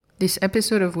This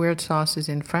episode of Weird Sauce is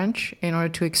in French in order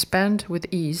to expand with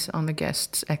ease on the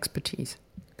guest's expertise.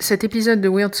 Cet épisode de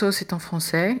Weird Sauce est en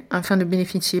français afin de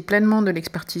bénéficier pleinement de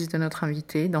l'expertise de notre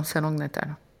invité dans sa langue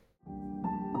natale.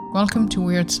 Welcome to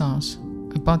Weird Sauce,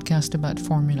 a podcast about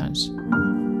formulas.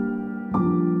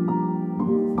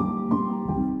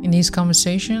 In these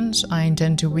conversations, I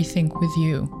intend to rethink with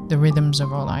you the rhythms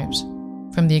of our lives.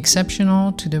 From the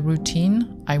exceptional to the routine,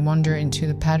 I wander into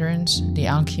the patterns, the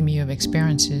alchemy of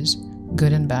experiences,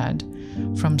 good and bad,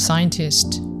 from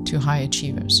scientists to high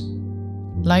achievers.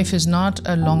 Life is not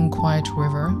a long, quiet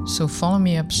river, so follow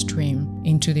me upstream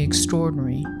into the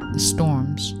extraordinary, the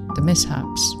storms, the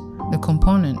mishaps, the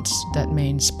components that may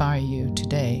inspire you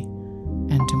today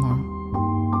and tomorrow.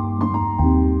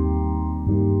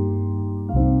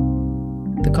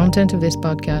 The content of this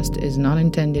podcast is not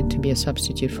intended to be a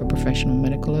substitute for professional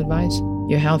medical advice.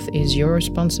 Your health is your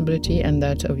responsibility and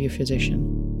that of your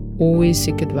physician. Always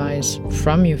seek advice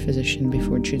from your physician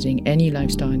before choosing any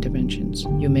lifestyle interventions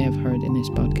you may have heard in this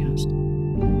podcast.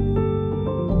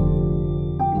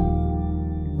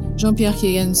 Jean-Pierre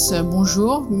Keyens,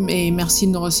 bonjour et merci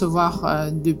de nous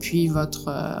recevoir depuis votre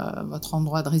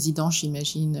endroit de résidence,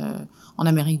 j'imagine, en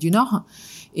Amérique du Nord.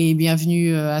 Et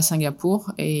bienvenue à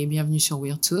Singapour et bienvenue sur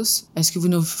Weird Sauce. Est-ce que vous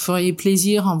nous feriez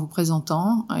plaisir en vous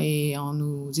présentant et en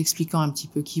nous expliquant un petit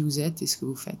peu qui vous êtes et ce que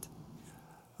vous faites?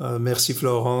 Merci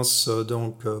Florence.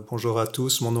 Bonjour à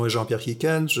tous. Mon nom est Jean-Pierre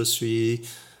Keyens. Je suis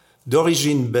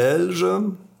d'origine belge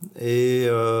et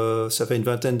ça fait une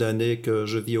vingtaine d'années que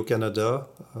je vis au Canada.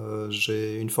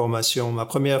 J'ai une formation, ma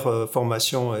première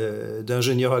formation est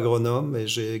d'ingénieur agronome et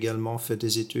j'ai également fait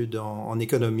des études en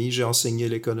économie. J'ai enseigné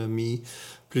l'économie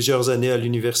plusieurs années à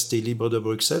l'Université libre de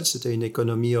Bruxelles. C'était une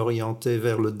économie orientée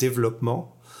vers le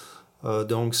développement.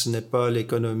 Donc, ce n'est pas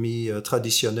l'économie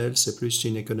traditionnelle, c'est plus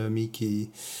une économie qui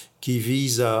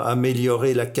vise à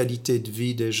améliorer la qualité de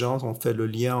vie des gens. On fait le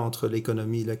lien entre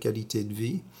l'économie et la qualité de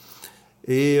vie.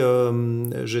 Et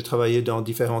j'ai travaillé dans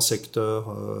différents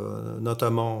secteurs,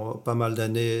 notamment pas mal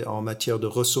d'années en matière de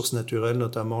ressources naturelles,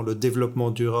 notamment le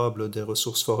développement durable des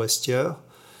ressources forestières.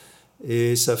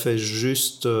 Et ça fait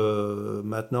juste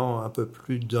maintenant un peu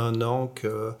plus d'un an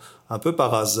que, un peu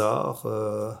par hasard,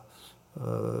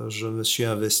 je me suis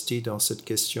investi dans cette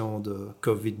question de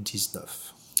COVID-19.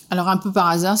 Alors un peu par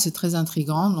hasard, c'est très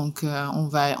intriguant, donc on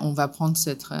va prendre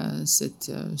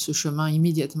ce chemin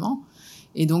immédiatement.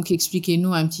 Et donc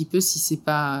expliquez-nous un petit peu si c'est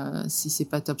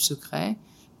pas top secret,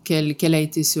 quel a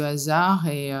été ce hasard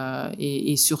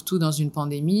et surtout dans une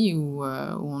pandémie où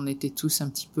on était tous un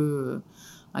petit peu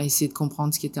à essayer de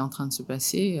comprendre ce qui était en train de se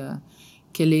passer.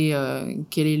 Quel est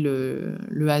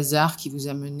le hasard qui vous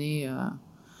a mené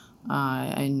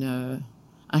à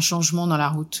un changement dans la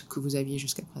route que vous aviez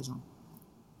jusqu'à présent?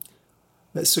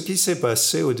 Mais ce qui s'est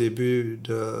passé au début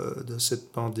de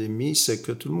cette pandémie, c'est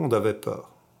que tout le monde avait peur.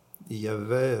 Il y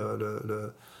avait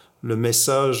le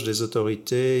message des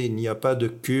autorités, il n'y a pas de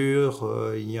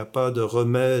cure, il n'y a pas de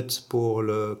remède pour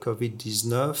le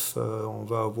COVID-19, on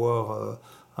va avoir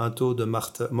un taux de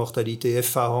mortalité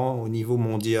effarant au niveau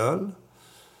mondial.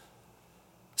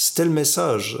 C'était le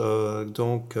message,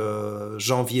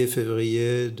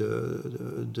 janvier-février de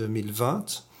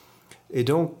 2020. Et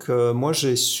donc, moi,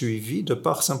 j'ai suivi, de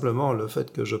par simplement le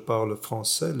fait que je parle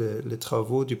français, les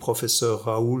travaux du professeur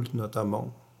Raoult,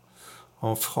 notamment,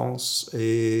 en France.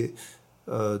 Et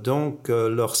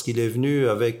lorsqu'il est venu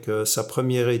avec sa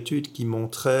première étude qui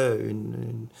montrait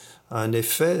un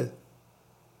effet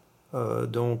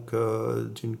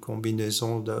d'une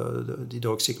combinaison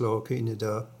d'hydroxychloroquine et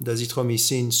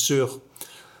d'azithromycine sur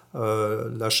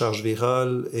la charge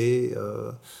virale et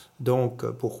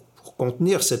pour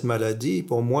contenir cette maladie,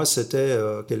 pour moi, c'était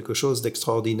quelque chose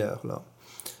d'extraordinaire, là.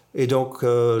 Et donc,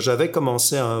 j'avais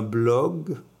commencé un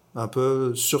blog un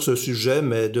peu sur ce sujet,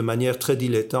 mais de manière très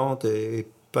dilettante et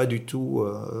pas du tout,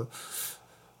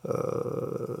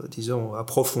 disons,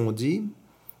 approfondie.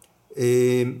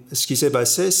 Et ce qui s'est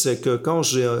passé, c'est que quand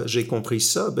j'ai compris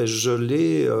ça, je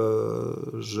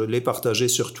l'ai partagé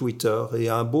sur Twitter. Et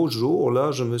un beau jour,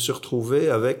 là, je me suis retrouvé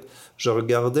je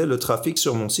regardais le trafic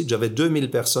sur mon site. J'avais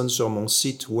 2000 personnes sur mon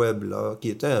site web, là, qui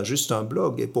était juste un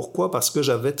blog. Et pourquoi? Parce que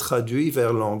j'avais traduit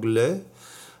vers l'anglais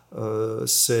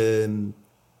ces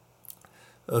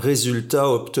résultats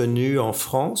obtenus en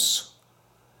France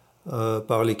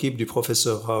par l'équipe du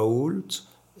professeur Raoult.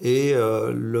 Et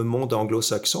le monde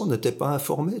anglo-saxon n'était pas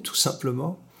informé, tout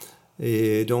simplement.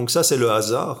 Et donc ça, c'est le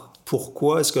hasard.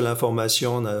 Pourquoi est-ce que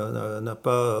l'information n'a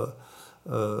pas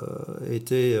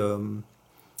été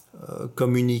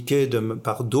communiqué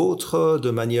par d'autres de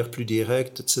manière plus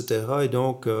directe, etc. Et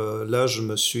donc là, je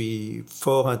me suis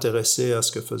fort intéressé à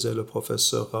ce que faisait le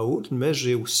professeur Raoult, mais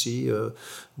j'ai aussi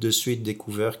de suite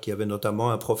découvert qu'il y avait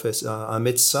notamment un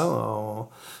médecin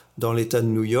dans l'État de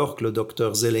New York, le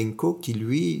docteur Zelenko, qui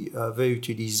lui avait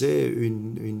utilisé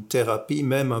une thérapie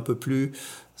même un peu plus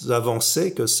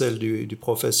avancée que celle du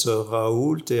professeur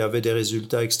Raoult et avait des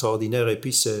résultats extraordinaires. Et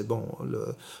puis c'est bon,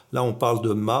 là on parle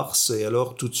de mars et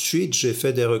alors tout de suite j'ai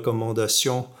fait des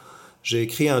recommandations. J'ai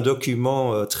écrit un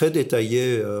document très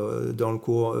détaillé dans le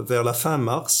cours vers la fin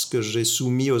mars que j'ai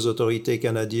soumis aux autorités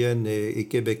canadiennes et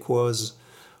québécoises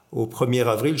au 1er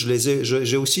avril.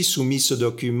 J'ai aussi soumis ce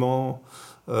document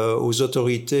aux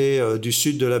autorités du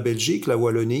sud de la Belgique, la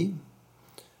Wallonie.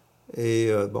 Et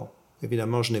bon,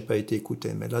 évidemment, je n'ai pas été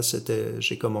écouté. Mais là,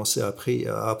 j'ai commencé à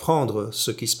apprendre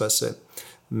ce qui se passait.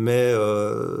 Mais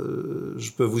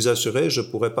je peux vous assurer, je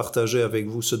pourrais partager avec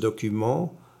vous ce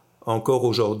document. Encore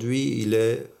aujourd'hui, il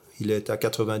est à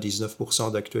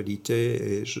 99%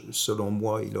 d'actualité et selon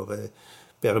moi, il aurait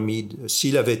permis,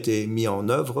 s'il avait été mis en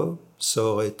œuvre, ça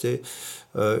aurait été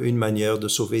une manière de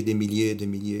sauver des milliers et des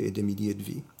milliers et des milliers de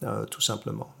vies, tout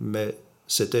simplement. Mais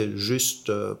c'était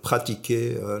juste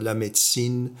pratiquer la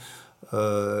médecine,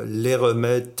 les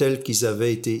remèdes tels qu'ils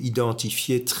avaient été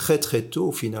identifiés très très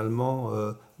tôt finalement,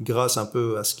 grâce un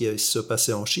peu à ce qui se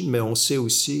passait en Chine, mais on sait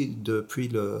aussi depuis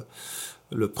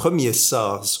le premier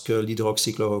SARS que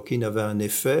l'hydroxychloroquine avait un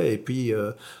effet. Et puis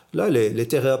là, les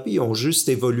thérapies ont juste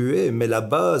évolué, mais la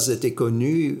base était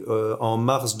connue en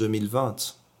mars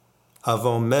 2020,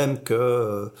 avant même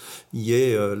qu'il y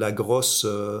ait la grosse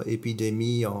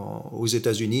épidémie aux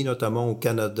États-Unis, notamment au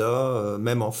Canada,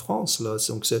 même en France. Là.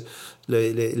 Donc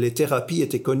les thérapies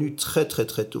étaient connues très, très,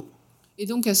 très tôt. Et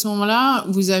donc, à ce moment-là,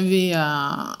 vous avez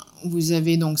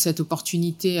donc cette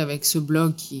opportunité avec ce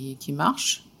blog qui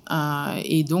marche.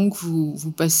 Et donc,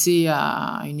 vous passez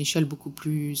à une échelle beaucoup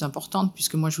plus importante,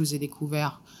 puisque moi, je vous ai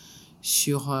découvert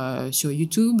sur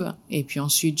YouTube. Et puis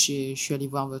ensuite, je suis allée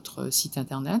voir votre site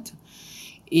Internet.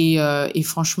 Et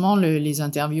franchement, les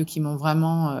interviews qui m'ont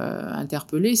vraiment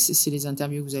interpellée, c'est les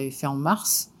interviews que vous avez fait en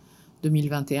mars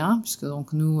 2021, puisque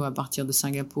donc nous, à partir de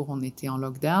Singapour, on était en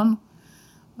lockdown.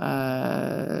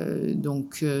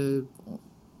 Donc,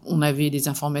 on avait des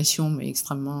informations, mais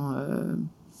extrêmement,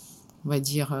 on va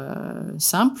dire,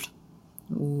 simples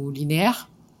ou linéaires.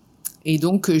 Et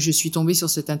donc, je suis tombée sur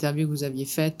cette interview que vous aviez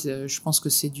faite, je pense que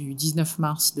c'est du 19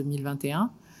 mars 2021,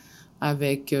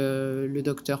 avec le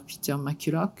docteur Peter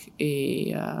McCulloch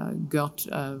et Gert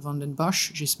van den Bosch.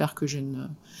 J'espère que je ne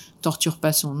torture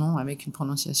pas son nom avec une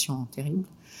prononciation terrible.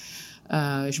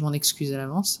 Je m'en excuse à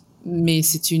l'avance. Mais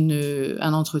c'est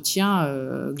un entretien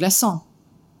glaçant.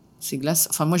 C'est glaçant.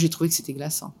 Enfin, moi, j'ai trouvé que c'était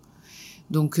glaçant.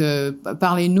 Donc,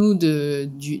 parlez-nous de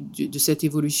cette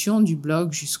évolution du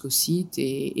blog jusqu'au site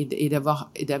et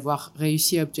d'avoir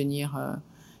réussi à obtenir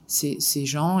ces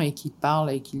gens et qu'ils parlent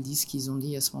et qu'ils disent ce qu'ils ont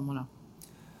dit à ce moment-là.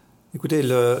 Écoutez,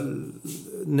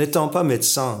 n'étant pas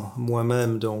médecin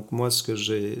moi-même, donc moi ce que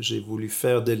j'ai voulu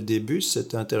faire dès le début,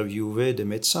 c'est interviewer des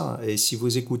médecins. Et si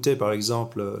vous écoutez par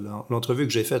exemple l'entrevue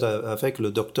que j'ai faite avec le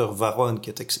docteur Varon, qui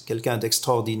est quelqu'un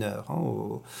d'extraordinaire,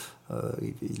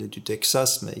 il est du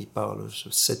Texas, mais il parle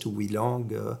 7 ou 8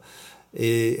 langues.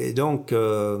 Et donc,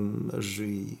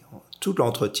 tout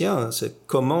l'entretien, c'est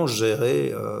comment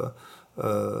gérer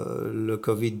le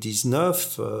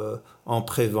Covid-19 en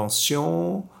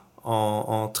prévention,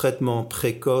 en traitement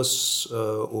précoce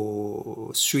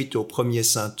suite aux premiers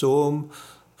symptômes,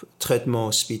 traitement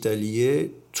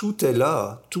hospitalier. Tout est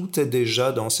là, tout est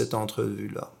déjà dans cette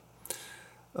entrevue-là.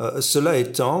 Cela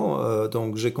étant,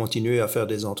 donc j'ai continué à faire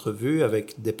des entrevues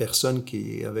avec des personnes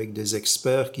avec des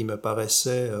experts qui me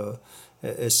paraissaient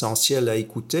essentiels à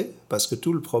écouter, parce que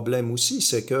tout le problème aussi,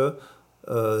 c'est que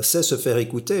c'est se faire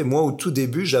écouter. Moi, au tout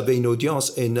début, j'avais une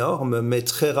audience énorme, mais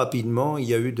très rapidement, il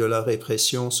y a eu de la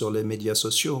répression sur les médias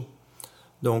sociaux.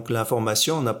 Donc,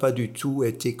 l'information n'a pas du tout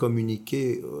été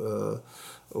communiquée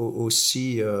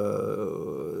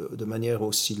de manière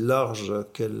aussi large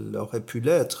qu'elle aurait pu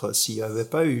l'être s'il n'y avait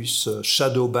pas eu ce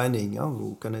shadow banning,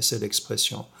 vous connaissez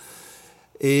l'expression.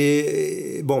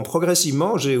 Et bon,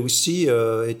 progressivement, j'ai aussi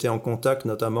été en contact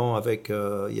notamment avec,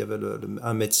 il y avait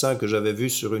un médecin que j'avais vu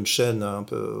sur une chaîne un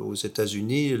peu aux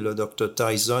États-Unis, le Dr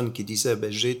Tyson, qui disait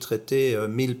j'ai traité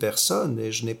 1000 personnes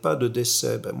et je n'ai pas de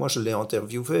décès. Moi, je l'ai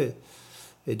interviewé.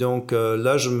 Et donc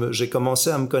là, j'ai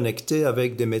commencé à me connecter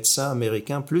avec des médecins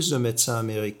américains, plus de médecins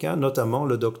américains, notamment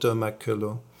le Dr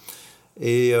McCulloch.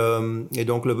 Et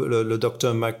donc, le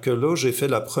docteur McCullough, j'ai fait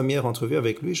la première entrevue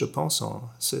avec lui, je pense,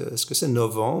 est-ce que c'est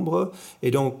novembre?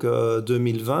 Et donc,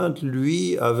 2020,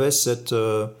 lui avait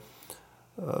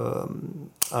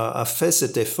a fait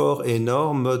cet effort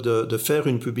énorme de faire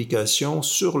une publication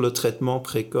sur le traitement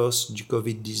précoce du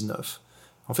COVID-19.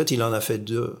 En fait, il en a fait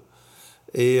 2.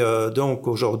 Et donc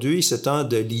aujourd'hui, c'est un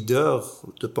des leaders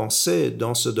de pensée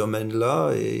dans ce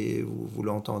domaine-là, et vous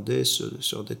l'entendez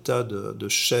sur des tas de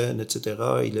chaînes, etc.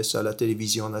 Il est à la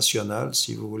télévision nationale,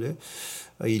 si vous voulez.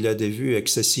 Il a des vues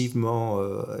excessivement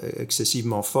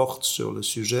fortes sur le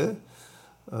sujet.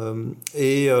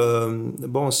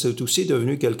 Bon, c'est aussi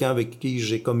devenu quelqu'un avec qui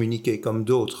j'ai communiqué, comme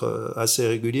d'autres, assez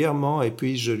régulièrement. Et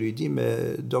puis je lui dis,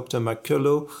 mais Dr.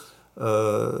 McCullough,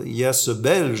 il y a ce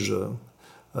Belge,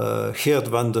 Geert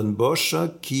van den Bosch,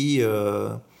 qui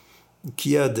a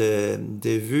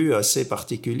des vues assez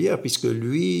particulières, puisque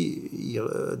lui,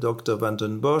 Dr. van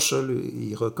den Bosch,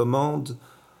 il recommande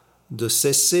de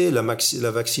cesser la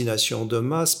vaccination de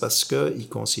masse parce qu'il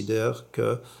considère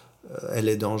qu'elle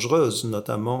est dangereuse,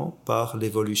 notamment par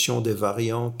l'évolution des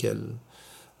variants qu'elle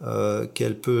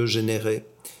peut générer.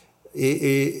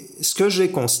 Et ce que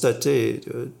j'ai constaté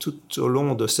tout au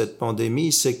long de cette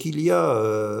pandémie, c'est qu'il y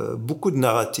a beaucoup de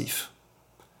narratifs.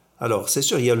 Alors, c'est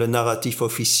sûr, il y a le narratif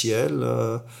officiel,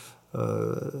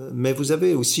 mais vous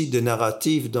avez aussi des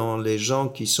narratifs dans les gens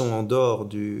qui sont en dehors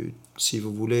si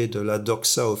vous voulez, de la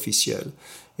doxa officielle.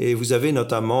 Et vous avez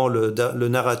notamment le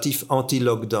narratif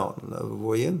anti-lockdown, là, vous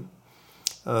voyez?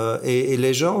 Et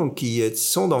les gens qui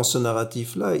sont dans ce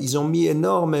narratif-là, ils ont mis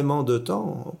énormément de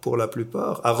temps, pour la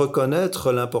plupart, à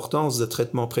reconnaître l'importance des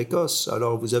traitements précoces.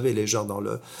 Alors, vous avez les gens dans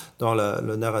le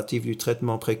narratif du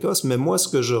traitement précoce, mais moi, ce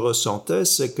que je ressentais,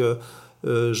 c'est que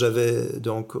j'avais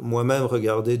donc moi-même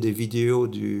regardé des vidéos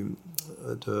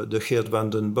de Geert van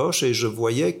den Bosch, et je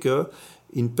voyais qu'ils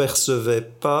ne percevaient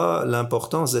pas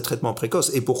l'importance des traitements précoces.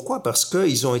 Et pourquoi? Parce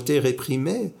qu'ils ont été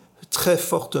réprimés très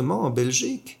fortement en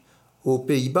Belgique, aux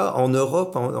Pays-Bas, en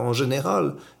Europe en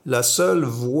général. La seule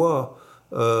voix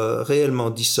réellement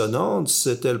dissonante,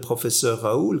 c'était le professeur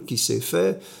Raoul qui s'est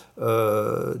fait,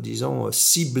 disons,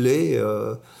 cibler,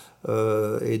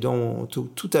 et dont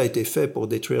tout a été fait pour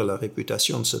détruire la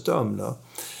réputation de cet homme-là.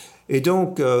 Et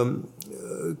donc,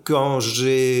 quand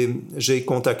j'ai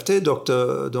contacté donc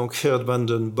Geert van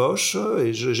den Bosch,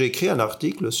 et j'ai écrit un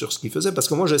article sur ce qu'il faisait, parce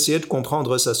que moi, j'essayais de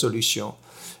comprendre sa solution.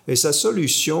 Et sa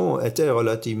solution était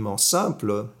relativement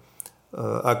simple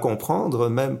à comprendre,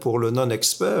 même pour le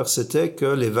non-expert, c'était que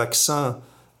les vaccins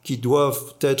qui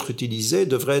doivent être utilisés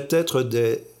devraient être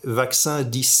des vaccins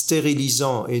dits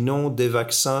stérilisants et non des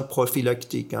vaccins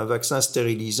prophylactiques. Un vaccin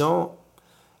stérilisant,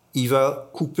 il va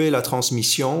couper la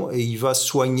transmission et il va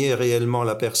soigner réellement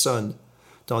la personne.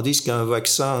 Tandis qu'un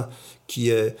vaccin qui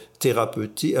est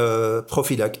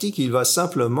prophylactique, il va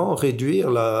simplement réduire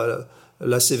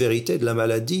la sévérité de la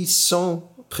maladie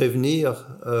sans prévenir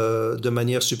de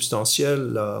manière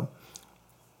substantielle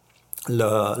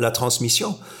la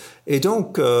transmission. Et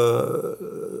donc,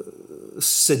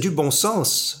 c'est du bon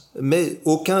sens, mais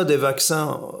aucun des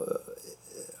vaccins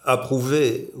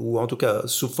approuvés, ou en tout cas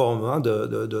sous forme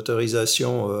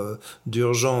d'autorisation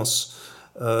d'urgence,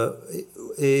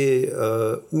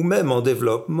 ou même en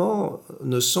développement,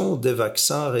 ne sont des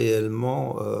vaccins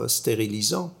réellement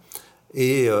stérilisants.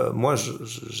 Et moi,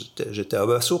 j'étais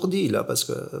abasourdi là, parce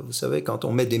que vous savez, quand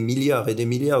on met des milliards et des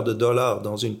milliards de dollars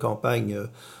dans une campagne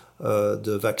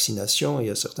de vaccination, il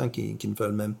y a certains qui ne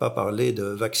veulent même pas parler de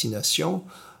vaccination.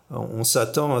 On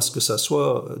s'attend à ce que ça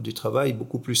soit du travail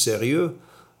beaucoup plus sérieux.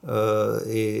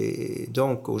 Et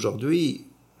donc aujourd'hui,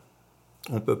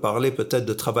 on peut parler peut-être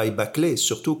de travail bâclé,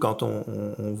 surtout quand on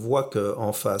voit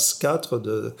qu'en phase 4,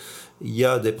 il y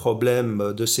a des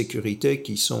problèmes de sécurité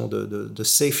qui sont de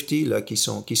safety là, qui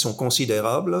sont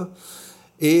considérables.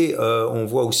 Et on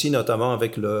voit aussi notamment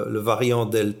avec le variant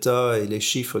Delta et les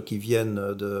chiffres qui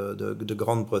viennent de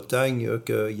Grande-Bretagne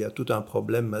qu'il y a tout un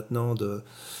problème maintenant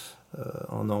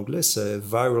en anglais, c'est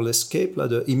viral escape, là,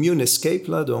 de immune escape,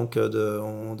 là, donc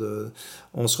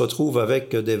on se retrouve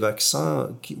avec des vaccins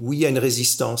où il y a une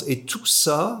résistance. Et tout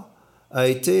ça a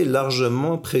été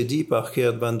largement prédit par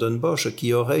Geert van den Bosch,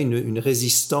 qui aurait une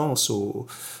résistance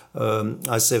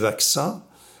à ces vaccins.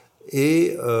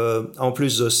 Et en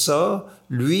plus de ça,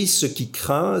 lui, ce qu'il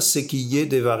craint, c'est qu'il y ait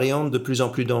des variantes de plus en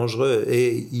plus dangereuses.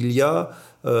 Et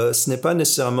ce n'est pas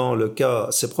nécessairement le cas,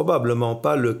 c'est probablement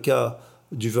pas le cas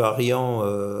du variant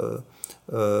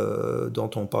dont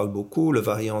on parle beaucoup, le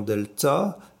variant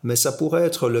Delta, mais ça pourrait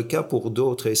être le cas pour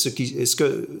d'autres. Et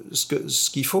ce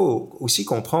qu'il faut aussi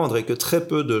comprendre et que très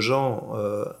peu de gens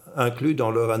incluent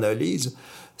dans leur analyse,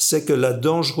 c'est que la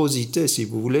dangerosité, si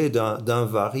vous voulez, d'un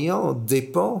variant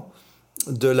dépend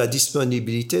de la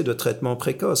disponibilité de traitements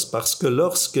précoces. Parce que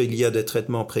lorsqu'il y a des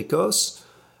traitements précoces,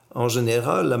 en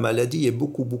général, la maladie est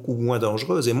beaucoup, beaucoup moins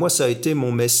dangereuse. Et moi, ça a été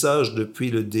mon message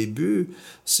depuis le début,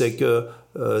 c'est que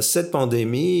cette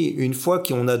pandémie, une fois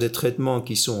qu'on a des traitements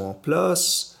qui sont en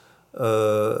place,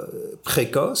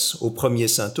 précoces, aux premiers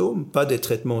symptômes, pas des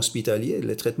traitements hospitaliers.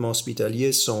 Les traitements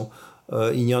hospitaliers sont...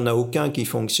 il n'y en a aucun qui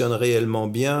fonctionne réellement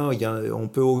bien. On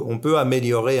peut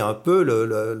améliorer un peu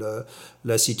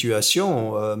la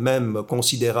situation, même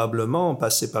considérablement,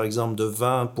 passer par exemple de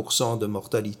 20% de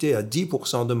mortalité à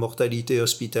 10% de mortalité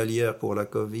hospitalière pour la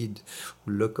COVID,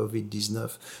 le COVID-19.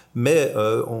 Mais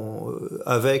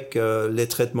avec les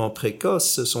traitements précoces,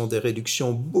 ce sont des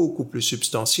réductions beaucoup plus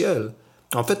substantielles.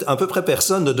 En fait, à peu près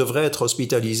personne ne devrait être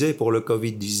hospitalisé pour le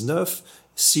COVID-19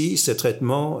 si ces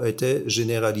traitements étaient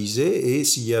généralisés et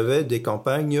s'il y avait des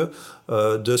campagnes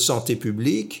de santé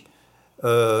publique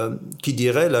qui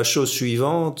diraient la chose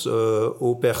suivante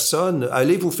aux personnes,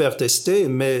 allez vous faire tester,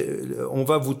 mais on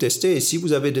va vous tester et si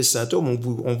vous avez des symptômes,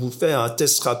 on vous fait un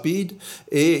test rapide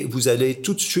et vous allez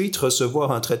tout de suite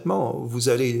recevoir un traitement.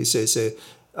 C'est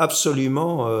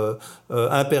absolument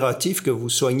impératif que vous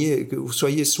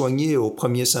soyez soigné aux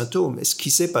premiers symptômes. Et ce qui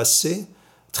s'est passé,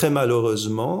 très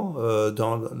malheureusement,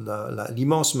 dans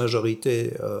l'immense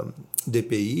majorité des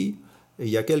pays, et il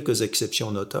y a quelques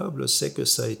exceptions notables, c'est que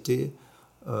ça a été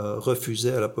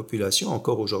refusé à la population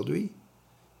encore aujourd'hui.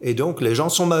 Et donc, les gens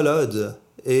sont malades.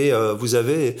 Et vous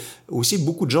avez aussi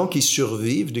beaucoup de gens qui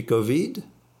survivent du COVID,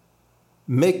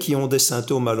 mais qui ont des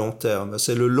symptômes à long terme.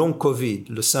 C'est le long COVID,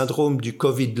 le syndrome du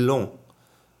COVID long.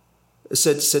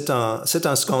 C'est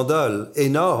un scandale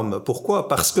énorme. Pourquoi?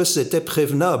 Parce que c'était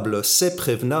prévenable. C'est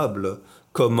prévenable.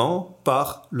 Comment?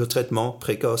 Par le traitement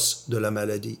précoce de la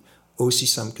maladie. Aussi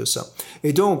simple que ça.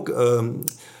 Et donc,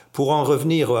 pour en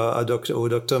revenir au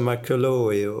Dr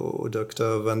McCullough et au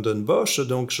Dr Van den Bosch,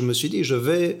 donc je me suis dit, je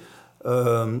vais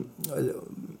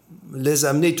les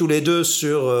amener tous les deux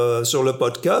sur le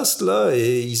podcast, là,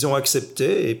 et ils ont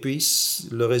accepté, et puis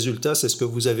le résultat, c'est ce que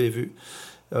vous avez vu.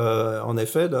 En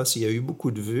effet, là, il y a eu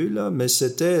beaucoup de vues, là, mais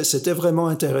c'était vraiment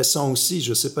intéressant aussi. Je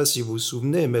ne sais pas si vous vous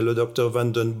souvenez, mais le Dr Van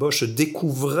den Bosch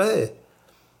découvrait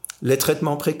les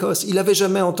traitements précoces. Il n'avait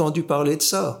jamais entendu parler de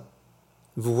ça.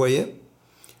 Vous voyez?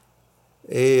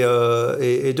 Et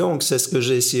donc, c'est ce que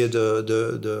j'ai essayé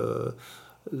de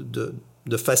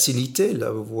faciliter,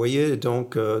 là, vous voyez.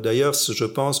 Donc, d'ailleurs, je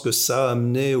pense que ça a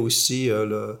amené aussi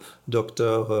le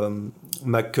docteur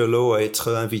McCullough à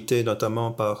être invité,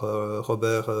 notamment par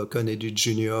Robert Kennedy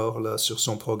Jr., là, sur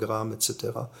son programme,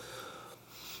 etc.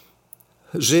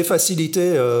 J'ai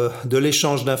facilité de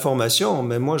l'échange d'informations,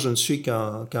 mais moi, je ne suis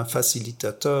qu'un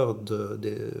facilitateur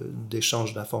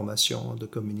d'échange d'informations, de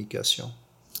communication.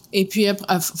 Et puis,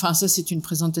 enfin, ça, c'est une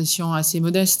présentation assez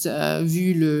modeste,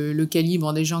 vu le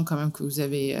calibre des gens quand même que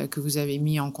vous avez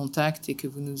mis en contact et que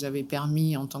vous nous avez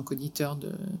permis, en tant qu'auditeur,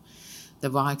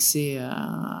 d'avoir accès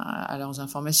à leurs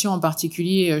informations. En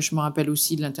particulier, je me rappelle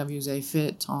aussi de l'interview que vous avez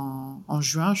faite en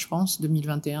juin, je pense,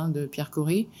 2021, de Pierre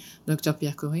Corey, docteur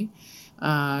Pierre Corey,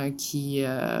 qui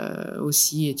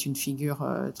aussi est une figure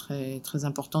très, très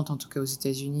importante, en tout cas aux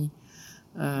États-Unis,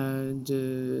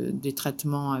 des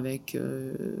traitements avec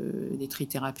des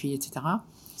trithérapies, etc.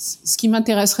 Ce qui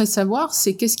m'intéresserait de savoir,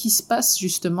 c'est qu'est-ce qui se passe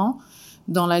justement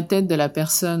dans la tête de la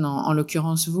personne, en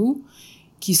l'occurrence vous,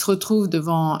 qui se retrouve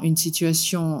devant une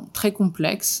situation très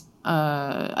complexe,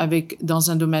 dans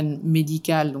un domaine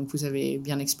médical, donc vous avez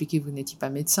bien expliqué, vous n'étiez pas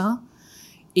médecin,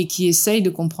 et qui essaye de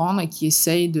comprendre et qui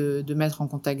essaye de mettre en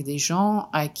contact des gens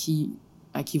à qui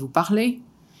vous parlez,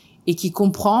 et qui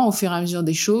comprend au fur et à mesure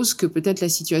des choses que peut-être la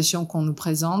situation qu'on nous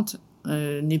présente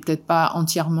n'est peut-être pas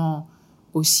entièrement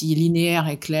aussi linéaire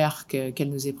et claire qu'elle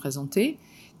nous est présentée.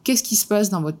 Qu'est-ce qui se passe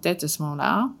dans votre tête à ce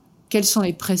moment-là? Quelles sont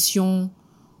les pressions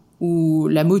ou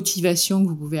la motivation que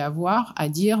vous pouvez avoir à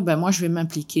dire moi je vais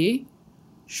m'impliquer,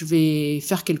 je vais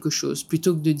faire quelque chose,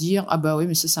 plutôt que de dire oui,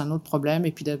 mais ça c'est un autre problème,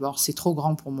 et puis d'abord c'est trop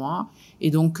grand pour moi, et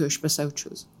donc je passe à autre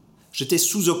chose. J'étais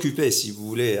sous-occupé, si vous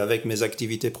voulez, avec mes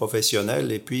activités professionnelles,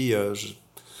 et puis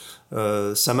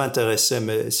ça m'intéressait.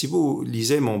 Mais si vous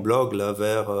lisez mon blog là,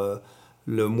 vers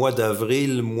le mois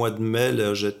d'avril, mois de mai,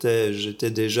 là,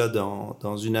 j'étais déjà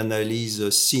dans une analyse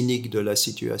cynique de la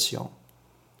situation.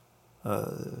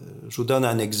 Je vous donne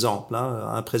un exemple,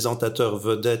 un présentateur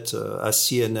vedette à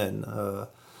CNN,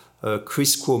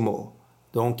 Chris Cuomo.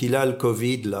 Donc, il a le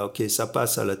Covid, là, ok, ça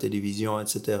passe à la télévision,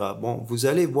 etc. Bon, vous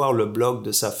allez voir le blog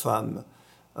de sa femme.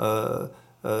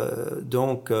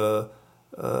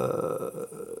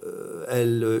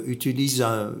 elle utilise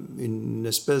une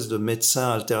espèce de médecin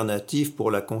alternatif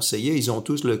pour la conseiller. Ils ont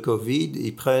tous le Covid,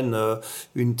 ils prennent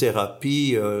une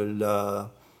thérapie,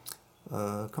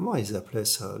 comment ils appelaient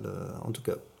ça, en tout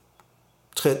cas,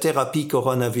 thérapie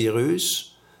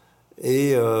coronavirus.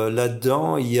 Et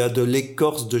là-dedans, il y a de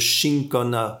l'écorce de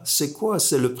chinchona. C'est quoi?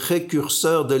 C'est le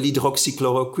précurseur de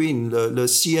l'hydroxychloroquine. Le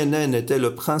CNN était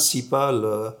le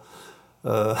principal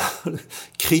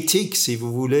critique, si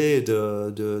vous voulez,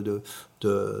 de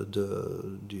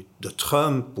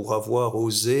Trump pour avoir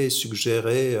osé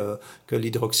suggérer que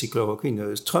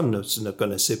l'hydroxychloroquine... Trump ne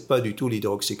connaissait pas du tout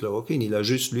l'hydroxychloroquine, il a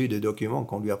juste lu des documents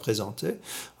qu'on lui a présentés.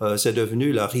 C'est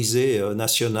devenu la risée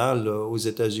nationale aux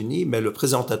États-Unis, mais le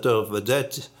présentateur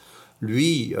vedette,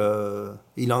 lui,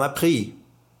 il en a pris.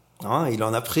 Hein, il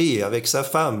en a pris avec sa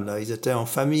femme, là, ils étaient en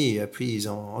famille, et puis ils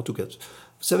ont, en tout cas...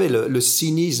 Vous savez, le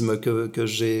cynisme que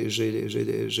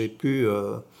j'ai pu...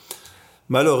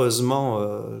 malheureusement,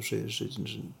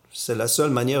 c'est la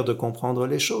seule manière de comprendre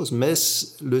les choses. Mais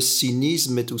le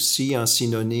cynisme est aussi un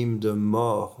synonyme de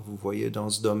mort, vous voyez,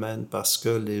 dans ce domaine, parce que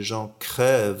les gens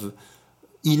crèvent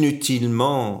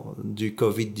inutilement du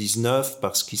Covid-19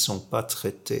 parce qu'ils ne sont pas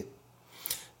traités.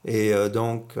 Et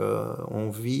donc,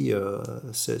 on vit...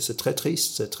 c'est très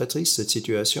triste cette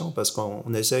situation, parce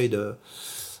qu'on essaye de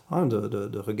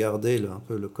regarder là, un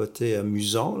peu le côté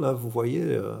amusant, là, vous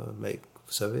voyez, mais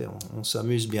vous savez, on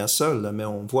s'amuse bien seul, là, mais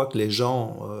on voit que les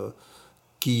gens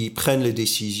qui prennent les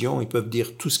décisions, ils peuvent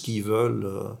dire tout ce qu'ils veulent,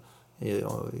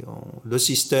 le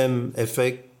système est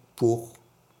fait pour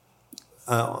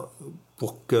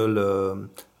que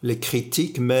les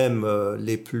critiques, même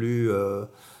les plus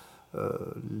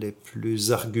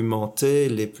argumentées,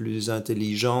 les plus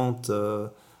intelligentes,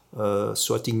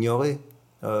 soient ignorées.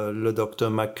 Le docteur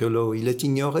McCullough, il est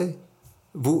ignoré.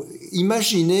 Vous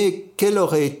imaginez quelle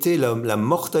aurait été la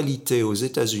mortalité aux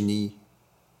États-Unis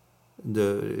du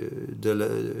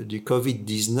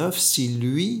Covid-19 si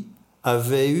lui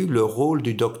avait eu le rôle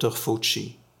du docteur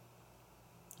Fauci.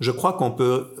 Je crois qu'on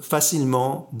peut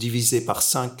facilement diviser par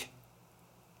 5.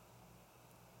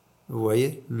 Vous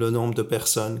voyez le nombre de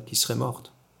personnes qui seraient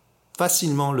mortes.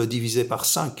 Facilement le diviser par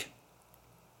 5.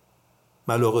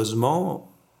 Malheureusement,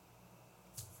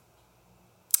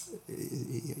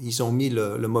 ils ont mis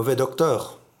le mauvais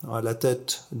docteur à la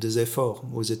tête des efforts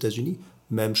aux États-Unis.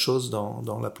 Même chose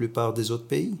dans la plupart des autres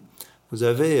pays. Vous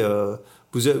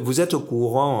êtes au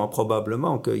courant, hein,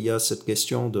 probablement, qu'il y a cette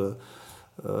question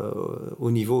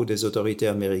au niveau des autorités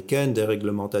américaines, des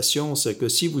réglementations, c'est que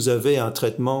si vous avez un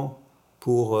traitement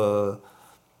pour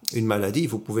une maladie,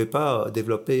 vous ne pouvez pas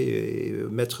développer,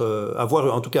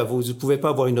 en tout cas, vous ne pouvez pas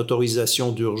avoir une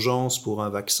autorisation d'urgence pour un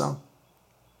vaccin.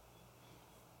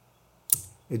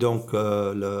 Et donc,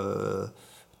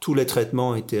 tous les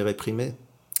traitements étaient réprimés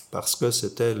parce que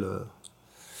c'était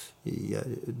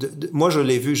moi, je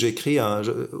l'ai vu, j'écris...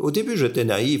 Au début, j'étais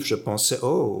naïf, je pensais,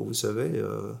 vous savez,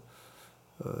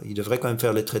 il devrait quand même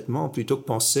faire les traitements plutôt que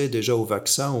penser déjà au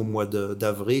vaccin au mois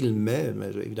d'avril, mai.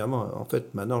 Mais évidemment, en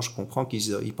fait, maintenant, je comprends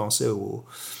qu'ils pensaient au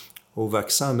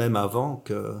vaccin même avant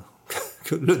que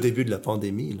le début de la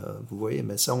pandémie, là, vous voyez,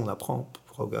 mais ça, on apprend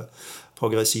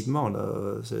progressivement. Là.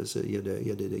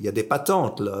 Il y a des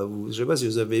patentes, là. Je ne sais pas si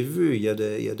vous avez vu, il y a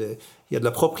de la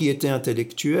propriété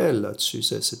intellectuelle là-dessus.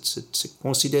 C'est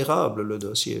considérable, le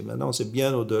dossier. Maintenant, c'est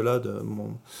bien au-delà de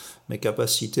mes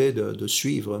capacités de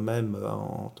suivre, même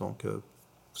en tant que... Vous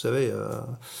savez,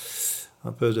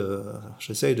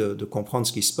 j'essaye de comprendre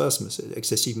ce qui se passe, mais c'est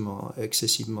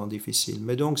excessivement difficile.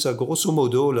 Mais donc, ça, grosso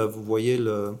modo, là, vous voyez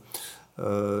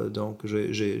donc,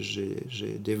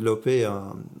 j'ai développé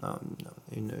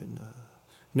une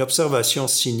observation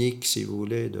cynique, si vous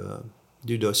voulez,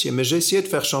 du dossier. Mais j'ai essayé de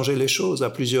faire changer les choses à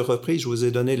plusieurs reprises. Je vous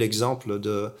ai donné l'exemple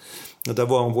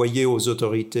d'avoir envoyé aux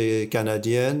autorités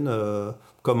canadiennes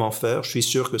comment faire. Je suis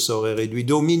sûr que ça aurait réduit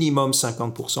d'au minimum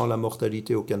 50% la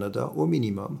mortalité au Canada, au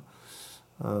minimum.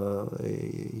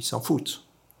 Et ils s'en foutent.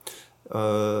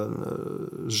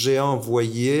 J'ai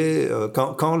envoyé,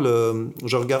 quand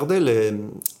je regardais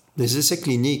les essais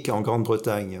cliniques en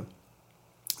Grande-Bretagne,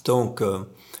 donc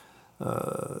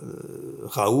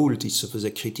Raoult, il se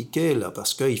faisait critiquer là,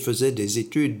 parce qu'il faisait des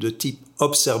études de type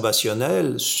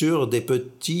observationnel sur des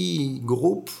petits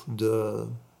groupes de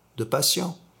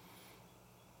patients.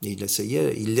 Et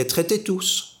il les traitait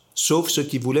tous, sauf ceux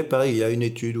qui voulaient, pareil, il y a une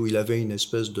étude où il avait une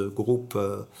espèce de groupe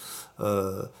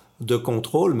de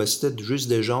contrôle, mais c'était juste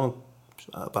des gens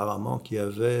apparemment qui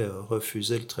avaient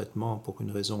refusé le traitement pour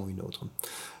une raison ou une autre.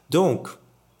 Donc,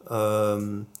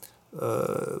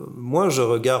 moi, je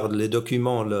regarde les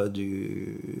documents là,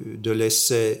 de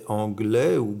l'essai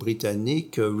anglais ou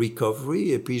britannique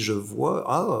Recovery, et puis je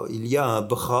vois, il y a un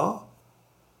bras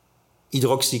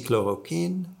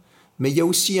hydroxychloroquine, mais il y a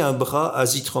aussi un bras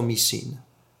azithromycine.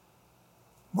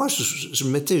 Moi, je ne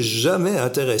m'étais jamais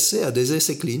intéressé à des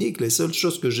essais cliniques. Les seules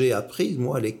choses que j'ai apprises,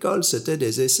 moi, à l'école, c'était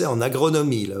des essais en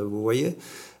agronomie, là, vous voyez,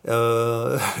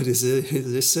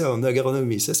 des essais en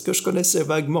agronomie. C'est ce que je connaissais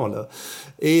vaguement, là.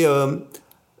 Et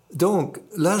donc,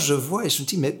 là, je vois et je me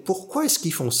dis, mais pourquoi est-ce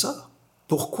qu'ils font ça?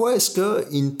 Pourquoi est-ce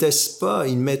qu'ils ne testent pas,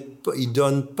 ils ne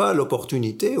donnent pas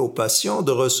l'opportunité aux patients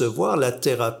de recevoir la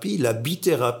thérapie, la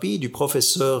bithérapie du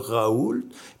professeur Raoult?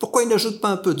 Pourquoi ils n'ajoutent pas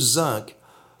un peu de zinc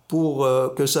pour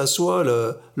que ça soit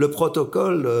le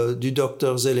protocole du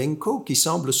docteur Zelenko qui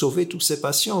semble sauver tous ces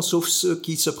patients, sauf ceux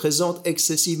qui se présentent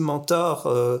excessivement tard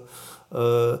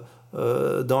dans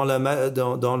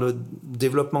le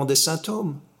développement des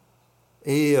symptômes.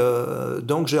 Et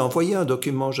donc j'ai envoyé un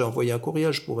document, j'ai envoyé un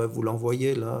courriel, je pourrais vous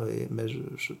l'envoyer là, mais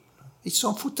ils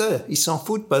s'en foutaient, ils s'en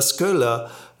foutent parce que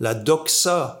la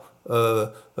doxa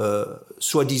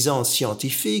soi-disant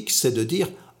scientifique, c'est de dire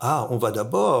on va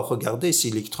d'abord regarder si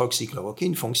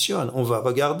l'hydroxychloroquine fonctionne, on va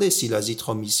regarder si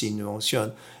l'azithromycine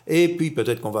fonctionne, et puis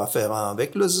peut-être qu'on va faire un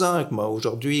avec le zinc. Moi,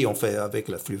 aujourd'hui, on fait avec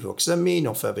la fluvoxamine,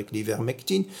 on fait avec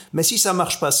l'ivermectine, mais si ça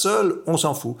marche pas seul, on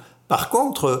s'en fout. Par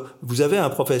contre, vous avez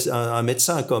un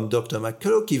médecin comme Dr.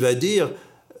 McCullough qui va dire,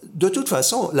 de toute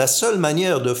façon, la seule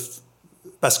manière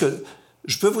parce que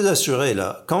je peux vous assurer,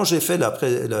 là, quand j'ai fait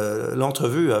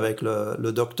l'entrevue avec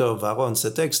le docteur Varon,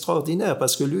 c'était extraordinaire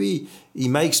parce que lui,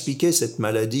 il m'a expliqué cette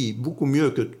maladie beaucoup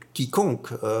mieux que quiconque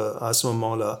à ce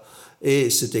moment-là. Et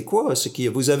c'était quoi? C'est que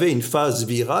vous avez une phase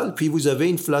virale, puis vous avez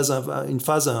une phase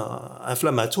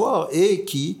inflammatoire et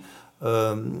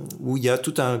où il y a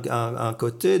tout un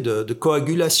côté de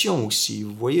coagulation aussi,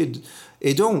 vous voyez.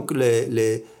 Et donc,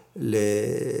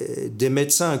 des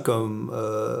médecins comme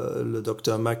le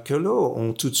docteur McCullough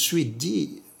ont tout de suite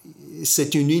dit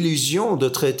c'est une illusion de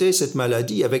traiter cette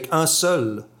maladie avec un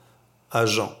seul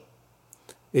agent.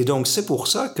 Et donc c'est pour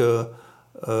ça que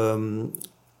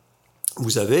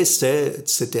vous avez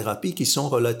ces thérapies qui sont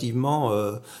relativement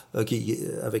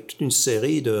avec toute une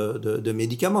série de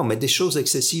médicaments, mais des choses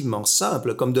excessivement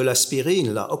simples comme de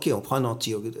l'aspirine. Là, ok, on prend un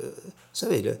vous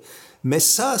savez. Mais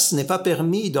ça, ce n'est pas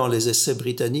permis dans les essais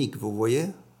britanniques, vous voyez?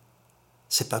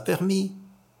 C'est pas permis.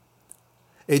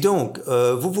 Et donc,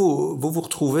 vous vous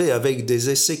retrouvez avec des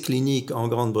essais cliniques en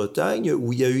Grande-Bretagne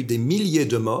où il y a eu des milliers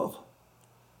de morts,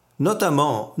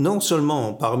 notamment, non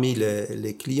seulement parmi les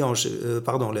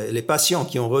patients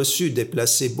qui ont reçu des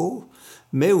placebos,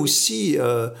 mais aussi,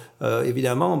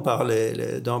 évidemment,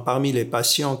 parmi les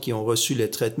patients qui ont reçu les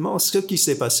traitements. Ce qui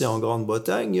s'est passé en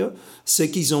Grande-Bretagne,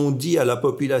 c'est qu'ils ont dit à la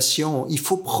population, il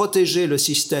faut protéger le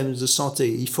système de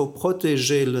santé, il faut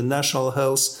protéger le National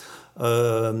Health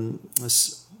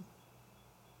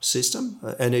System,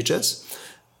 NHS,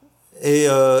 et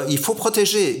il faut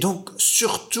protéger. Donc,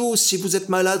 surtout, si vous êtes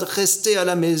malade, restez à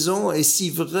la maison, et si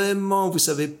vraiment vous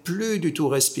savez plus du tout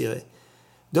respirer.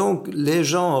 Donc, les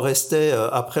gens restaient,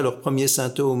 après leurs premiers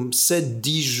symptômes,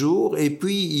 7-10 jours, et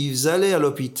puis ils allaient à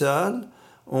l'hôpital,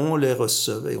 on les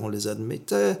recevait, on les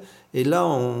admettait, et là,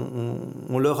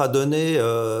 on leur a donné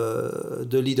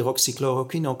de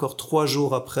l'hydroxychloroquine encore 3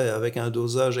 jours après, avec un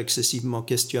dosage excessivement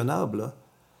questionnable.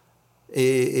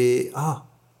 Et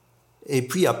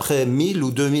puis après 1000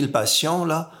 ou 2000 patients,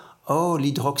 là,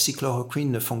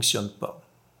 l'hydroxychloroquine ne fonctionne pas.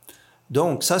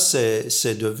 Donc, ça,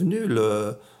 c'est devenu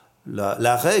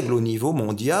la règle au niveau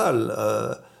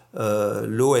mondial.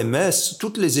 L'OMS,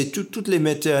 toutes les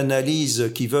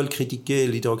méta-analyses qui veulent critiquer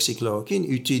l'hydroxychloroquine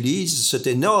utilisent cet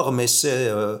énorme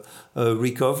essai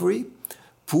Recovery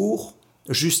pour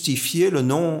justifier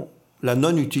la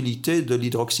non-utilité de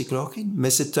l'hydroxychloroquine.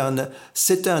 Mais c'est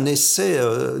un essai,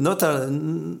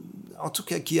 en tout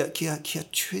cas, qui a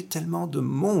tué tellement de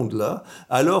monde, là,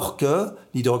 alors que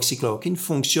l'hydroxychloroquine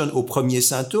fonctionne au premier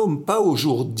symptôme, pas au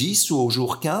jour 10 ou au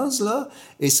jour 15, là,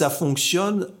 et ça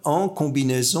fonctionne en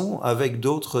combinaison avec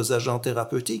d'autres agents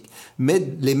thérapeutiques. Mais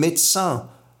les médecins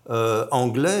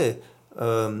anglais,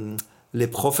 les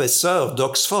professeurs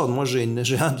d'Oxford, moi j'ai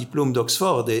un diplôme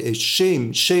d'Oxford, et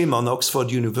shame on Oxford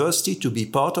University to be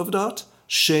part of that,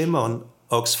 shame on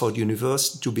Oxford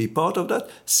University to be part of that,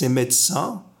 ces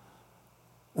médecins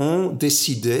ont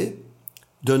décidé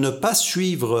de ne pas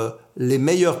suivre les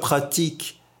meilleures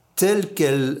pratiques telles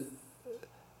qu'elles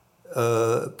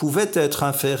pouvaient être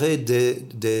inférées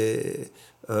des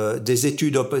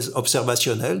études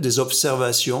observationnelles, des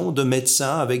observations de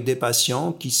médecins avec des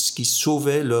patients qui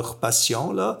sauvaient leurs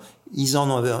patients, là. ils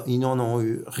n'en ont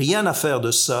eu rien à faire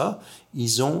de ça.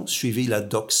 Ils ont suivi la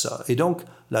doxa. Et donc,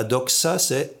 la doxa,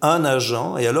 c'est un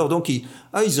agent. Et alors, donc, ils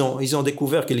ont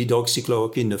découvert que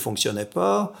l'hydroxychloroquine ne fonctionnait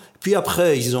pas. Puis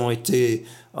après, ils ont été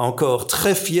encore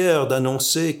très fiers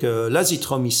d'annoncer que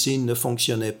l'azithromycine ne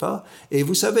fonctionnait pas. Et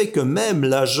vous savez que même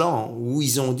l'agent où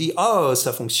ils ont dit « Ah,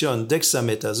 ça fonctionne,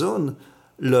 dexaméthasone »,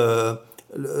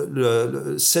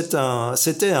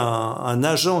 c'était un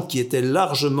agent qui était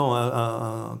largement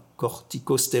un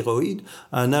corticostéroïde,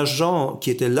 un agent qui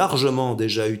était largement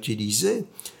déjà utilisé,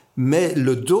 mais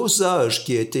le dosage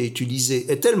qui a été utilisé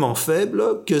est tellement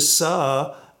faible que ça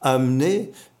a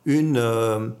amené et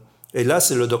là,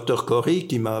 c'est le docteur Corey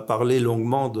qui m'a parlé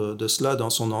longuement de cela dans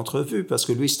son entrevue, parce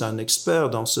que lui, c'est un expert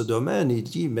dans ce domaine. Il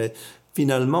dit, mais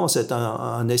finalement, c'est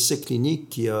un essai clinique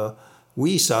qui a...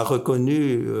 Oui, ça a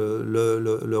reconnu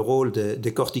le rôle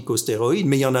des corticostéroïdes,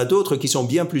 mais il y en a d'autres qui sont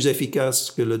bien plus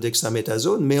efficaces que le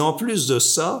dexaméthasone. Mais en plus de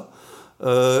ça,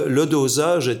 le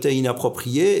dosage était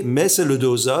inapproprié, mais c'est le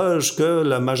dosage que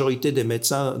la majorité des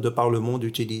médecins de par le monde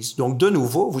utilisent. Donc, de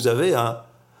nouveau, vous avez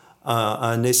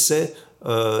un essai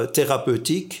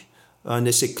thérapeutique, un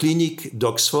essai clinique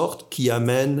d'Oxford qui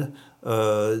amène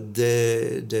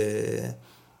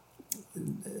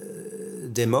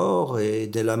des morts et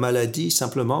de la maladie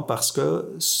simplement parce que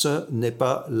ce n'est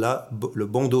pas le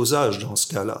bon dosage dans ce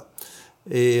cas-là.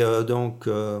 Et donc,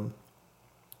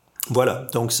 voilà.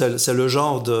 Donc, c'est le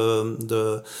genre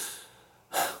de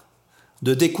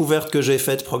découverte que j'ai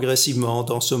faite progressivement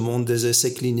dans ce monde des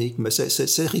essais cliniques. Mais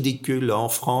c'est ridicule. Là, en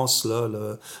France, là,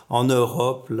 en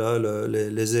Europe, là,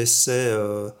 les essais...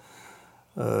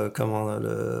 vous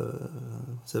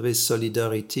avez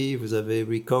Solidarity, vous avez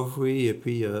Recovery, et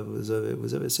puis vous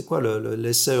avez c'est quoi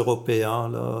l'essai européen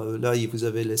là vous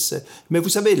avez l'essai. Mais vous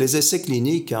savez, les essais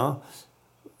cliniques, hein,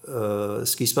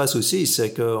 ce qui se passe aussi,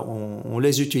 c'est qu'on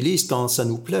les utilise quand ça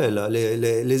nous plaît. Là.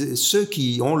 Ceux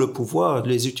qui ont le pouvoir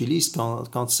les utilisent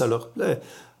quand ça leur plaît.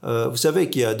 Vous savez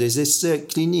qu'il y a des essais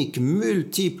cliniques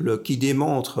multiples qui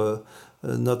démontrent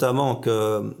notamment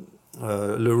que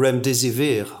le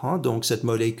remdesivir, hein, donc cette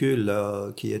molécule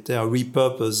qui était un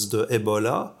repurpose de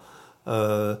Ebola,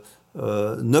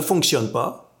 ne fonctionne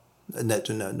pas.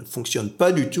 Ne fonctionne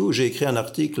pas du tout. J'ai écrit un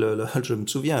article, je me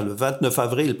souviens, le 29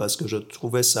 avril, parce que je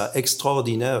trouvais ça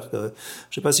extraordinaire. Je ne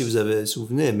sais pas si vous avez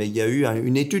souvenez, mais il y a eu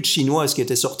une étude chinoise qui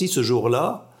était sortie ce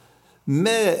jour-là,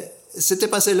 mais c'était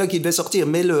pas celle-là qui devait sortir,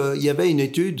 mais il y avait une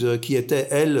étude qui était,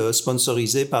 elle,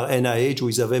 sponsorisée par NIH, où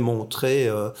ils avaient montré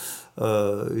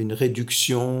une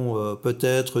réduction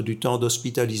peut-être du temps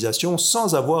d'hospitalisation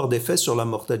sans avoir d'effet sur la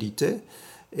mortalité.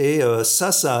 Et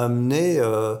ça a amené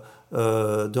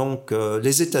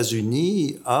les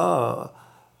États-Unis à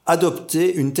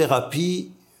adopter une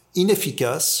thérapie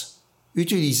inefficace,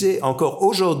 utilisée encore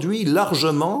aujourd'hui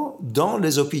largement dans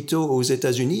les hôpitaux aux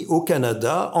États-Unis, au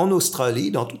Canada, en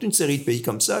Australie, dans toute une série de pays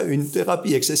comme ça, une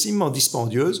thérapie excessivement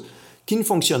dispendieuse qui ne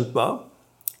fonctionne pas.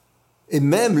 Et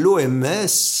même l'OMS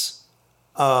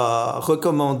a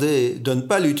recommandé de ne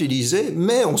pas l'utiliser,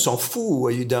 mais on s'en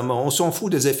fout, évidemment. On s'en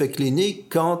fout des effets cliniques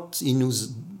quand ils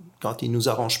nous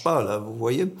arrangent pas, là, vous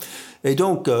voyez. Et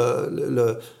donc,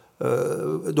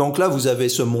 donc là, vous avez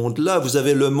ce monde-là, vous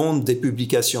avez le monde des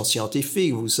publications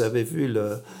scientifiques, vous avez vu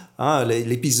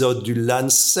l'épisode du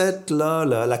Lancet, là,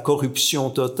 la corruption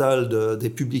totale des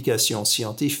publications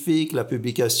scientifiques, la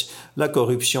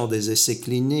corruption des essais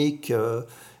cliniques,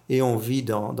 et on vit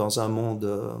dans un monde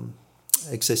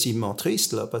excessivement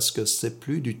triste, là, parce que c'est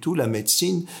plus du tout la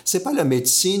médecine. C'est pas la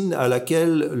médecine à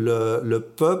laquelle le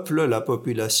peuple, la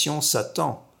population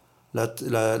s'attend.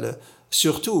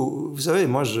 Surtout, vous savez,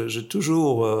 moi, j'ai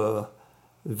toujours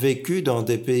vécu dans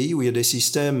des pays où il y a des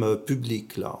systèmes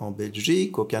publics, là, en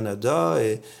Belgique, au Canada,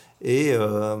 et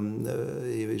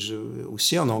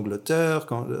aussi en Angleterre.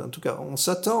 En tout cas, on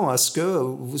s'attend à ce que,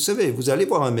 vous savez, vous allez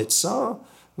voir un médecin,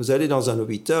 vous allez dans un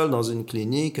hôpital, dans une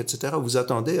clinique, etc. Vous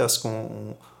attendez à ce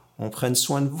qu'on prenne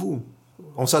soin de vous.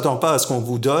 On ne s'attend pas à ce qu'on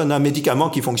vous donne un médicament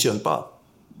qui ne fonctionne pas.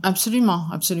 Absolument,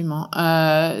 absolument.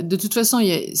 De toute façon,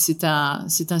 c'est un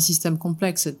système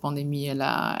complexe, cette pandémie. Elle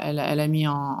a mis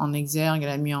en exergue, elle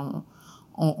a mis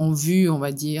en vue, on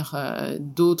va dire,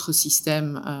 d'autres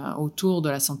systèmes autour de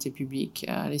la santé publique,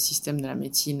 les systèmes de la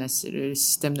médecine, le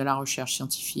système de la recherche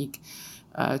scientifique,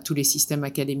 tous les systèmes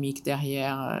académiques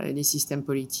derrière, les systèmes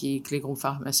politiques, les groupes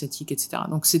pharmaceutiques, etc.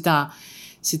 Donc c'est un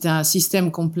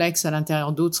système complexe à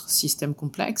l'intérieur d'autres systèmes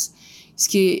complexes. Ce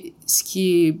qui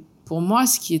est pour moi,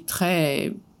 ce qui est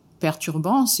très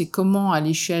perturbant, c'est comment, à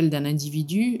l'échelle d'un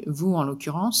individu, vous en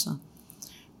l'occurrence,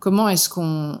 comment est-ce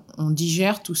qu'on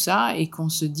digère tout ça et qu'on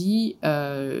se dit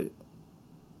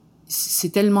c'est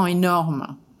tellement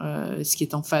énorme ce qui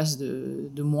est en face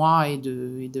de moi et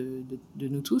de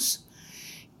nous tous.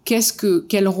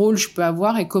 Quel rôle je peux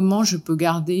avoir et comment je peux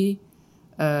garder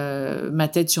ma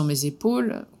tête sur mes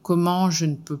épaules, comment je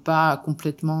ne peux pas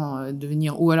complètement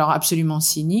devenir, ou alors absolument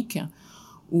cynique,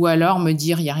 ou alors me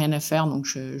dire il n'y a rien à faire, donc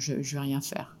je vais rien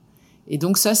faire. Et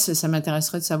donc ça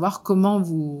m'intéresserait de savoir comment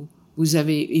vous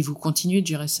avez, et vous continuez de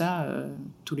gérer ça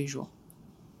tous les jours.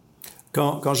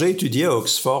 Quand j'ai étudié à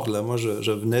Oxford, là, moi,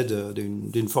 je venais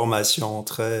d'une formation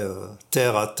très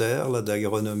terre à terre, là,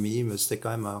 d'agronomie, mais c'était quand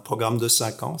même un programme de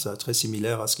 5 ans, c'est très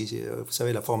similaire à ce qui, vous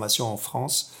savez, la formation en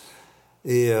France.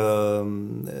 Et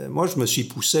moi, je me suis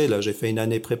poussé, là, j'ai fait une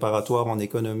année préparatoire en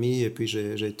économie, et puis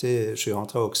je suis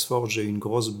rentré à Oxford, j'ai eu une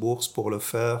grosse bourse pour le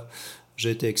faire,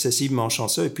 j'ai été excessivement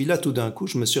chanceux, et puis là, tout d'un coup,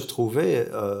 je me suis retrouvé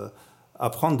à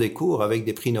prendre des cours avec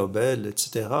des prix Nobel,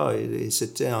 etc. Et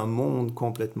c'était un monde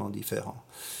complètement différent.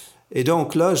 Et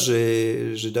donc là,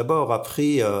 j'ai d'abord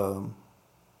appris à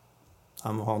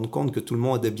me rendre compte que tout le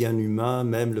monde est bien humain,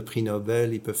 même le prix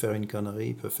Nobel, il peut faire une connerie,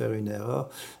 il peut faire une erreur.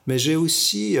 Mais j'ai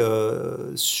aussi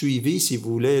suivi, si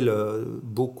vous voulez,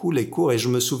 beaucoup les cours. Et je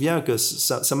me souviens que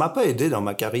ça m'a pas aidé dans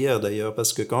ma carrière d'ailleurs,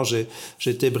 parce que quand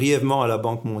j'étais brièvement à la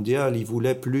Banque mondiale, ils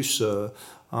voulaient plus...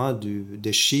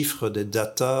 des chiffres, des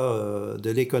data, de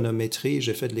l'économétrie.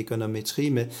 J'ai fait de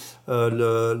l'économétrie, mais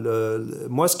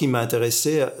moi, ce qui m'a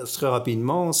intéressé très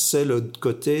rapidement, c'est le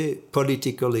côté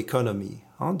political economy.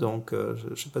 Donc, je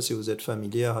ne sais pas si vous êtes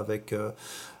familière avec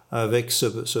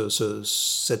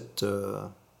cette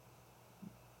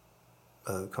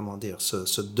comment dire,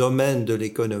 ce domaine de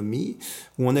l'économie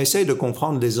où on essaye de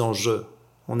comprendre les enjeux,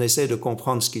 on essaye de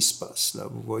comprendre ce qui se passe, là,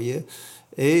 vous voyez.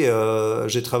 Et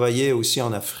j'ai travaillé aussi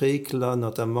en Afrique, là,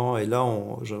 notamment, et là,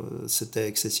 c'était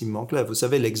excessivement clair. Vous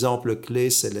savez, l'exemple clé,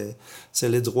 c'est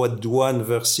les droits de douane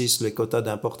versus les quotas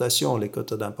d'importation. Les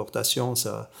quotas d'importation,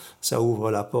 ça ouvre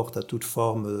la porte à toute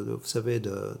forme, vous savez,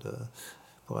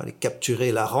 pour aller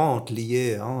capturer la rente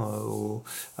liée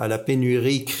à la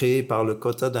pénurie créée par le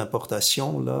quota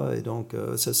d'importation, là. Et donc,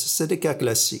 c'est des cas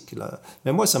classiques, là.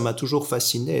 Mais moi, ça m'a toujours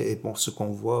fasciné. Et bon, ce qu'on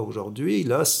voit aujourd'hui,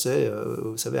 là, c'est,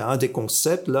 vous savez, un des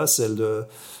concepts, là,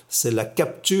 c'est la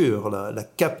capture, la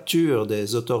capture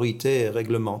des autorités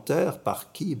réglementaires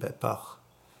par qui?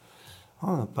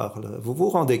 Vous vous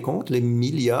rendez compte, les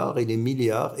milliards et les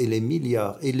milliards et les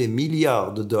milliards et les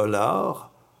milliards de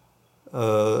dollars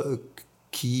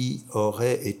qui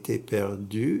auraient été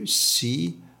perdus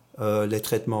si les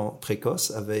traitements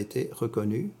précoces avaient été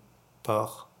reconnus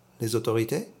par les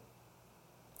autorités.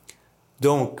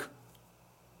 Donc,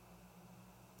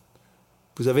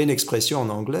 vous avez une expression en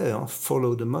anglais,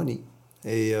 follow the money.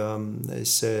 Et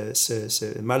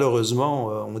malheureusement,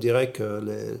 on dirait que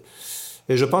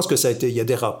et je pense que il y a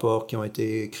des rapports qui ont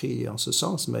été écrits en ce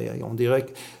sens, mais on dirait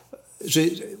que,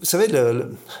 vous savez,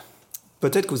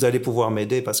 peut-être que vous allez pouvoir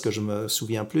m'aider parce que je me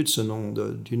souviens plus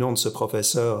du nom de ce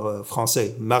professeur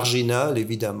français, marginal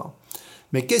évidemment.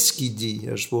 Mais qu'est-ce qu'il dit?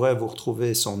 Je pourrais vous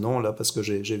retrouver son nom là parce que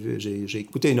j'ai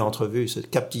écouté une entrevue, c'est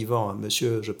captivant, un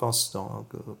monsieur, je pense, dans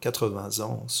 80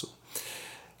 ans.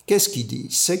 Qu'est-ce qu'il dit?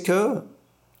 C'est que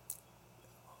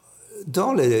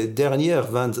dans les dernières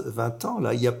 20 ans,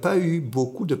 là, il n'y a pas eu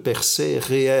beaucoup de percées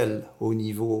réelles au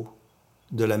niveau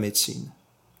de la médecine.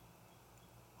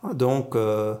 Donc,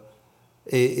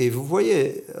 et vous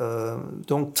voyez,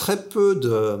 donc très peu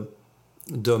de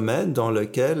domaines dans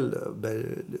lesquels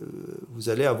vous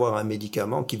allez avoir un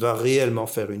médicament qui va réellement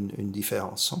faire une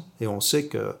différence. Et on sait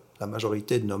que la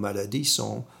majorité de nos maladies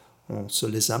on se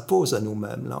les impose à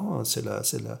nous-mêmes. Là,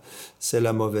 c'est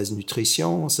la mauvaise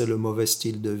nutrition, c'est le mauvais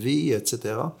style de vie,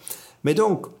 etc. Mais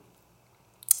donc,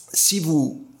 si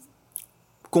vous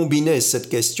combinez cette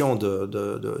question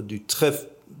du très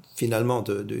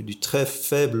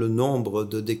faible nombre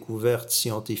de découvertes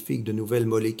scientifiques de nouvelles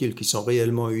molécules qui sont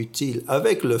réellement utiles,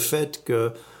 avec le fait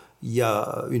qu'il y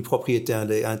a une propriété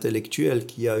intellectuelle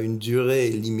qui a une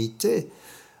durée limitée,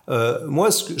 moi,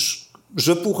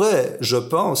 je pourrais, je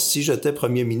pense, si j'étais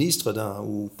Premier ministre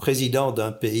ou président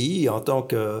d'un pays, en tant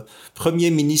que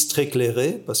Premier ministre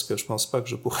éclairé, parce que je ne pense pas que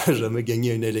je pourrais jamais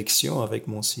gagner une élection avec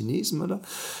mon cynisme, là,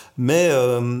 mais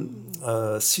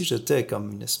si j'étais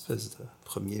comme une espèce de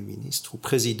Premier ministre ou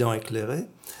président éclairé,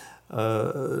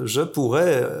 je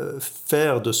pourrais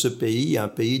faire de ce pays un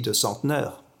pays de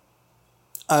centenaires,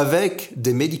 avec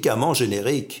des médicaments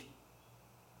génériques.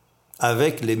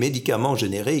 Avec les médicaments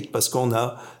génériques, parce qu'on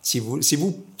a, si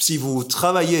vous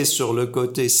travaillez sur le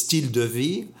côté style de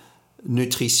vie,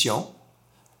 nutrition,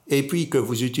 et puis que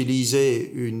vous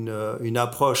utilisez une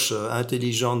approche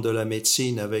intelligente de la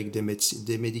médecine avec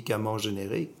des médicaments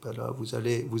génériques, ben là,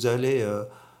 vous allez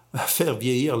faire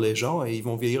vieillir les gens et ils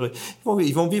vont vivre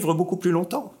beaucoup plus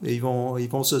longtemps. Et ils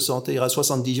vont se sentir à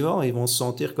 70 ans, ils vont se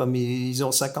sentir comme ils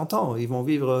ont 50 ans. Ils vont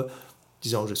vivre,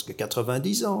 disons, jusqu'à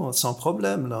 90 ans, sans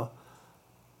problème, là.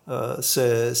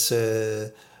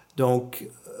 Donc,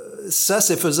 ça,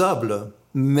 c'est faisable.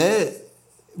 Mais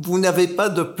vous n'avez pas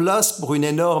de place pour une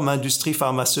énorme industrie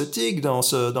pharmaceutique dans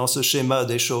ce schéma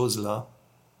des choses-là.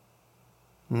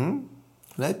 Vous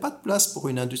n'avez pas de place pour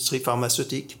une industrie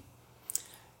pharmaceutique.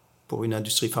 Pour une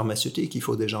industrie pharmaceutique, il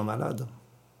faut des gens malades.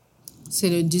 C'est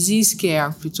le disease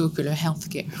care plutôt que le health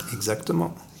care.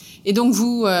 Exactement. Et donc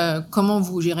vous, comment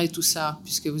vous gérez tout ça,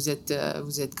 puisque vous êtes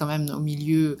quand même au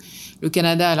milieu. Le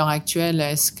Canada à l'heure actuelle,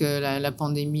 est-ce que la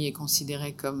pandémie est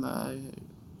considérée comme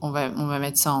on va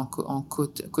mettre ça en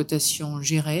cotation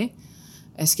gérée?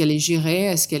 Est-ce qu'elle est gérée?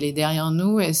 Est-ce qu'elle est derrière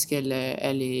nous? Est-ce qu'elle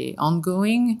est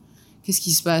ongoing? Qu'est-ce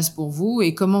qui se passe pour vous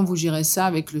et comment vous gérez ça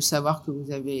avec le savoir que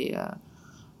vous avez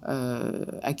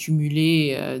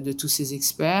accumulé de tous ces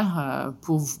experts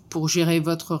pour gérer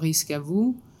votre risque à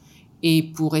vous? Et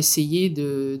pour essayer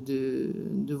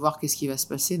de voir qu'est-ce qui va se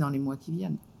passer dans les mois qui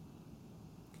viennent.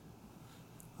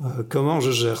 Comment je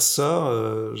gère ça?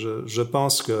 Je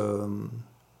pense que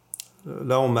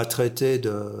là, on m'a traité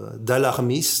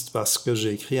d'alarmiste parce que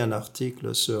j'ai écrit un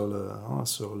article sur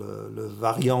le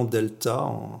variant Delta.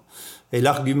 Et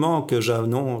l'argument que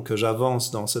j'avance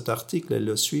dans cet article est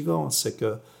le suivant, c'est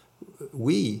que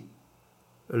oui,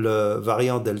 le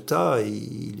variant Delta,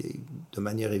 de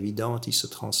manière évidente, il se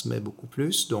transmet beaucoup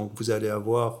plus. Donc, vous allez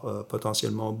avoir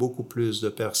potentiellement beaucoup plus de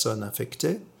personnes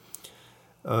infectées.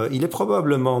 Il est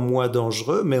probablement moins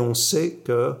dangereux, mais on sait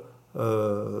que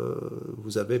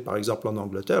vous avez, par exemple, en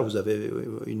Angleterre, vous avez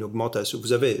une augmentation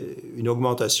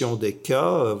des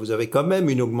cas, vous avez quand même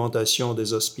une augmentation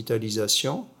des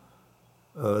hospitalisations.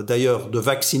 D'ailleurs, de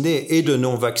vaccinés et de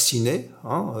non-vaccinés,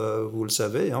 vous le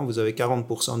savez, vous avez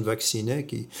 40% de vaccinés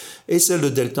et c'est le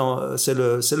Delta, c'est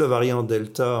le variant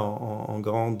Delta en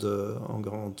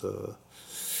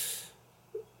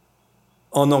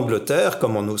Angleterre,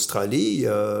 comme en Australie,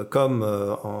 comme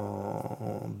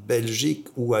en Belgique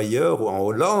ou ailleurs, ou en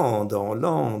Hollande,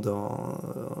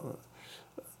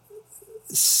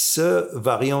 ce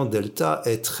variant Delta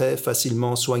est très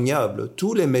facilement soignable.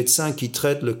 Tous les médecins qui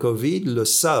traitent le Covid le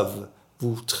savent.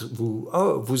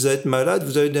 Vous êtes malade,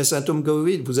 vous avez des symptômes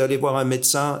Covid, vous allez voir un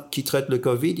médecin qui traite le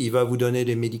Covid, il va vous donner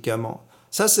des médicaments.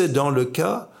 Ça, c'est dans le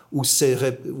cas où ces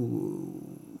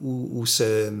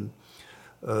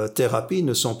thérapies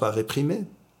ne sont pas réprimées.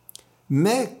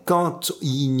 Mais quand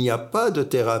il n'y a pas de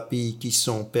thérapies qui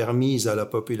sont permises à la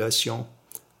population,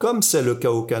 comme c'est le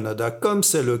cas au Canada, comme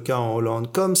c'est le cas en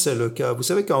Hollande, comme c'est le cas... Vous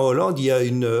savez qu'en Hollande, il y a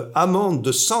une amende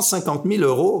de 150 000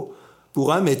 €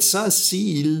 pour un médecin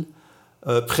s'il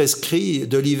prescrit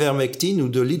de l'ivermectine ou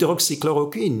de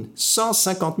l'hydroxychloroquine.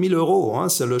 150 000 €,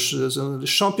 c'est le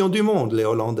champion du monde, les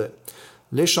Hollandais.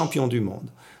 Les champions du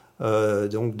monde.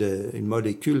 Donc une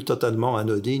molécule totalement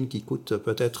anodine qui coûte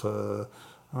peut-être...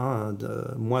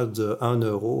 moins de 1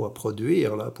 € à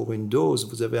produire. Là, pour une dose,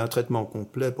 vous avez un traitement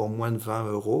complet pour moins de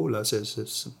 20 €. Là, c'est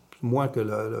moins que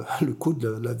le coût de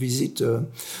la visite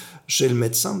chez le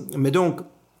médecin. Mais donc,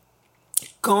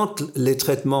 quand les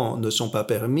traitements ne sont pas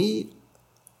permis,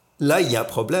 là, il y a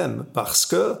problème parce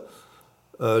que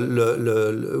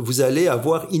vous allez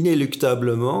avoir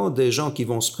inéluctablement des gens qui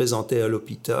vont se présenter à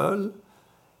l'hôpital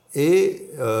et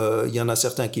il y en a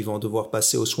certains qui vont devoir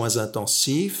passer aux soins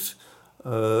intensifs.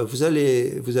 Vous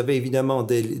avez évidemment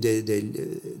des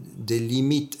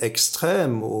limites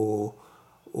extrêmes au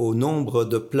nombre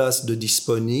de places de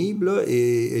disponibles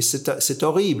et c'est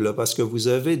horrible parce que vous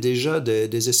avez déjà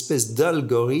des espèces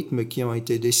d'algorithmes qui ont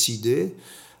été décidés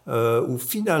où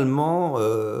finalement,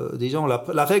 disons,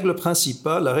 la règle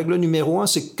principale, la règle numéro 1,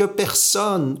 c'est que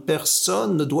personne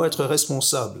ne doit être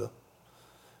responsable.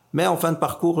 Mais en fin de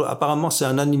parcours, apparemment, c'est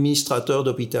un administrateur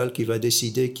d'hôpital qui va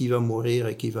décider qui va mourir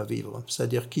et qui va vivre.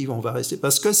 C'est-à-dire qui on va rester.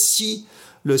 Parce que si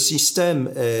le système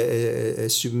est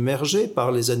submergé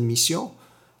par les admissions,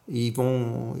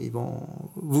 vous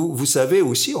savez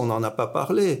aussi, on n'en a pas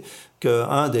parlé, que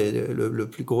le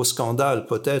plus gros scandale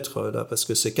peut-être, là, parce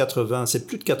que c'est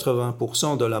plus de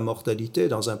 80% de la mortalité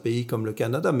dans un pays comme le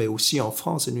Canada, mais aussi en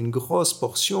France, et une grosse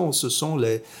portion, ce sont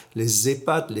les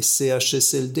EHPAD, les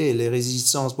CHSLD, les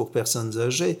résidences pour personnes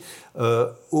âgées.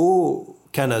 Au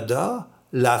Canada,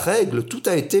 la règle, tout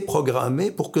a été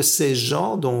programmé pour que ces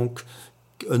gens, donc,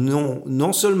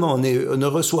 non seulement ne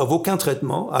reçoivent aucun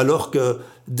traitement, alors que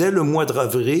dès le mois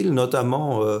d'avril,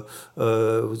 notamment,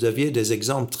 vous aviez des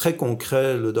exemples très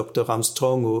concrets, le Dr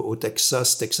Armstrong au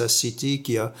Texas City,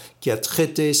 qui a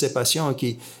traité ces patients.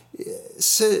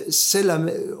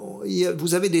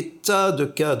 vous avez des tas de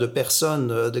cas de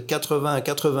personnes de 80 à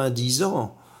 90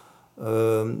 ans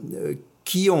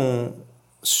qui ont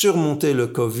surmonté le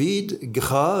Covid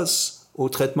grâce au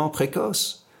traitement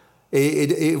précoce.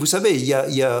 Et vous savez, il y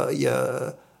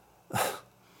a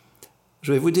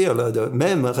je vais vous dire, là,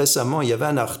 même récemment, il y avait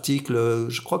un article,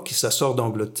 je crois que ça sort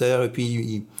d'Angleterre, et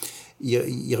puis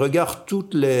il regarde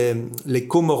toutes les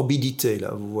comorbidités,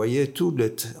 là, vous voyez, toutes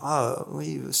les... Ah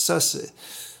oui, ça c'est...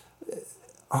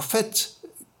 En fait,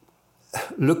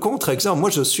 le contre-exemple, moi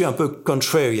je suis un peu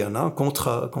contrarian, hein,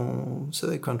 vous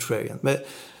savez, contrarian, mais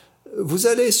vous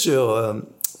allez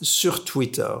sur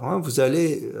Twitter, hein, vous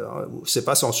allez, c'est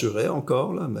pas censuré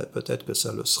encore, là, mais peut-être que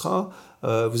ça le sera,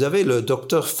 vous avez le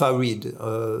docteur Farid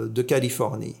de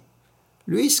Californie.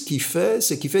 Lui, ce qu'il fait,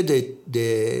 c'est qu'il fait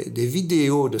des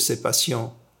vidéos de ses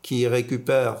patients qui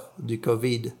récupèrent du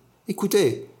Covid.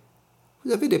 Écoutez,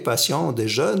 vous avez des patients, des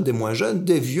jeunes, des moins jeunes,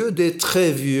 des vieux, des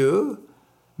très vieux,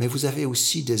 mais vous avez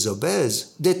aussi des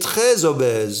obèses, des très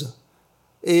obèses,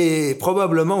 et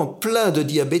probablement plein de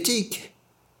diabétiques.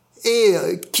 Et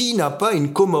qui n'a pas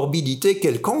une comorbidité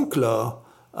quelconque, là,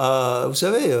 vous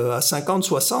savez, à 50,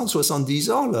 60, 70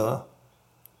 ans, là.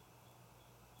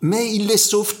 Mais il les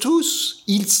sauve tous,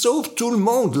 il sauve tout le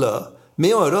monde, là.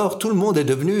 Mais alors, tout le monde est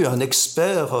devenu un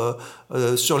expert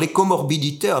sur les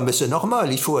comorbidités. Ah, mais c'est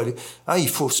normal, il faut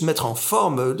se mettre en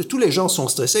forme. Tous les gens sont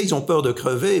stressés, ils ont peur de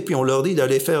crever, et puis on leur dit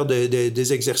d'aller faire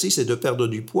des exercices et de perdre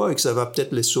du poids, et que ça va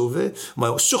peut-être les sauver.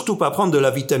 Bon, surtout pas prendre de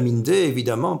la vitamine D,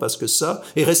 évidemment, parce que ça...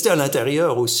 Et rester à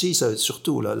l'intérieur aussi, ça,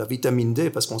 surtout la vitamine D,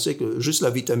 parce qu'on sait que juste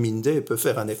la vitamine D peut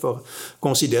faire un effort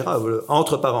considérable.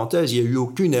 Entre parenthèses, il n'y a eu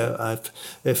aucun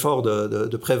effort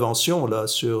de prévention là,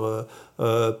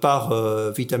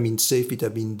 par vitamine C,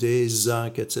 vitamine D,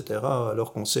 zinc, etc.,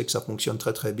 alors qu'on sait que ça fonctionne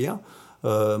très très bien.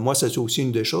 Moi, c'est aussi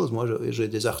une des choses. Moi, j'ai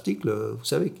des articles, vous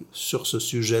savez, sur ce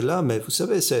sujet-là, mais vous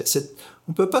savez,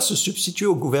 on ne peut pas se substituer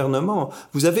au gouvernement.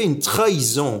 Vous avez une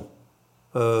trahison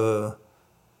de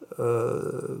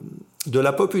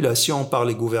la population par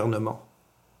les gouvernements.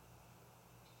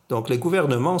 Donc, les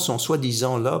gouvernements sont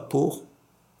soi-disant là pour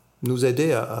nous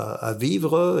aider à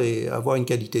vivre et avoir une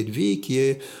qualité de vie qui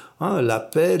est la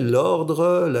paix,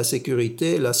 l'ordre, la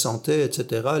sécurité, la santé,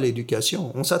 etc.,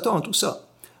 l'éducation. On s'attend à tout ça.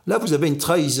 Là, vous avez une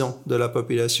trahison de la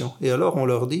population. Et alors, on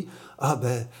leur dit, ah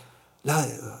ben, là,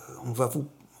 on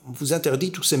vous interdit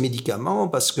tous ces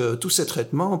médicaments, tous ces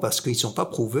traitements, parce qu'ils ne sont pas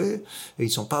prouvés, et ils ne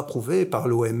sont pas approuvés par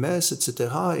l'OMS, etc.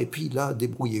 Et puis là,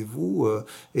 débrouillez-vous,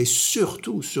 et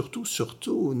surtout,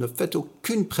 ne faites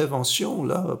aucune prévention,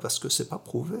 là, parce que ce n'est pas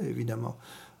prouvé, évidemment.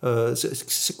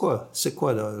 C'est quoi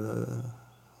là,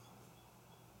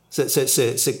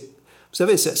 vous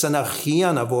savez, ça n'a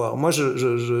rien à voir. Moi,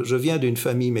 je viens d'une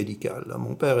famille médicale.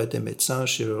 Mon père était médecin,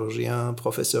 chirurgien,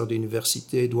 professeur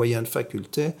d'université, doyen de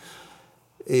faculté.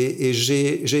 Et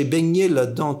j'ai baigné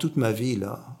là-dedans toute ma vie,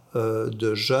 là,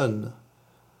 de jeune.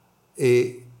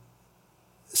 Et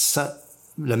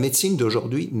la médecine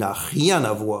d'aujourd'hui n'a rien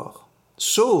à voir,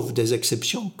 sauf des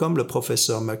exceptions, comme le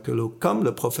professeur McCullough, comme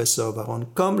le professeur Baron,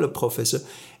 comme le professeur...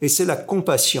 Et c'est la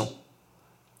compassion.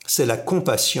 C'est la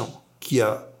compassion qui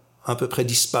a à peu près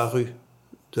disparu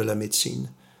de la médecine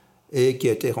et qui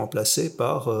a été remplacée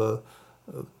par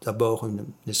d'abord une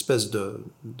espèce de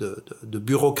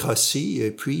bureaucratie et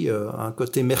puis un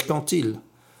côté mercantile.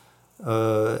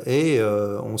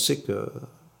 On sait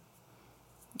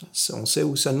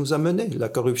où ça nous a mené. La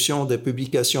corruption des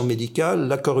publications médicales,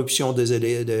 la corruption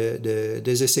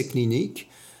des essais cliniques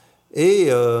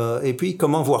et puis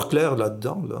comment voir clair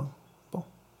là-dedans, là.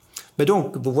 Mais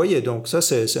donc, vous voyez, donc ça,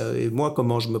 et moi,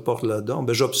 comment je me porte là-dedans?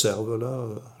 Ben, j'observe,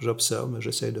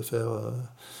 j'essaie de faire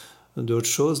d'autres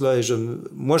choses, là, et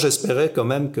moi, j'espérais quand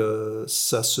même que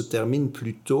ça se termine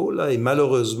plus tôt, là, et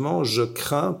malheureusement, je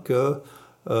crains que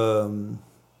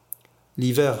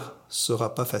l'hiver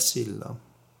sera pas facile, là.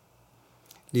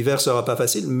 L'hiver sera pas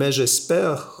facile, mais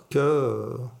j'espère que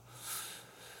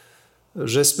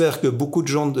beaucoup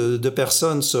de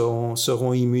personnes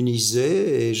seront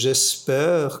immunisées et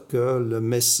j'espère que le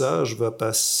message va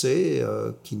passer,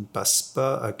 qui ne passe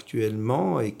pas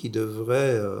actuellement et qui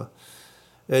devrait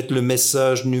être le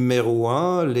message numéro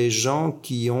 1. Les gens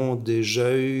qui ont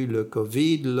déjà eu le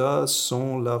Covid, là,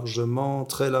 sont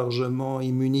très largement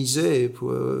immunisés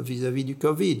vis-à-vis du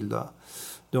Covid, là.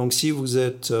 Donc, si vous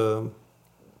êtes...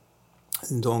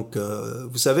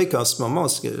 vous savez qu'en ce moment,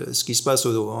 ce qui se passe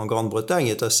en Grande-Bretagne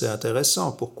est assez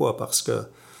intéressant. Pourquoi? Parce que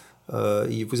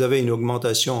vous avez une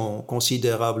augmentation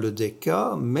considérable des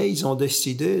cas, mais ils ont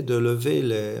décidé de lever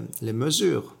les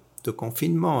mesures de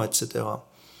confinement, etc.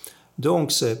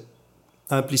 Donc, c'est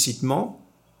implicitement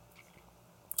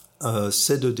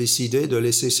c'est de décider de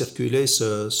laisser circuler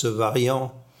ce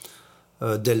variant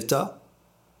Delta.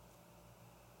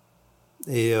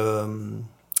 Mais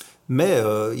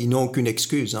ils n'ont aucune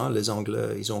excuse, hein, les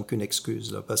Anglais, ils n'ont aucune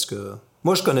excuse, là, parce que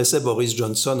moi, je connaissais Boris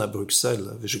Johnson à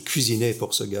Bruxelles, j'ai cuisiné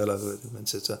pour ce gars-là.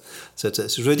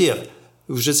 Je veux dire,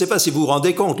 je ne sais pas si vous vous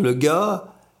rendez compte, le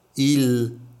gars,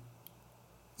 il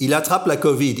attrape la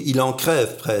Covid, il en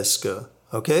crève presque,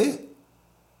 ok?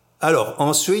 Alors,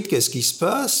 ensuite, qu'est-ce qui se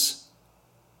passe?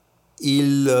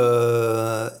 Il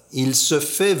se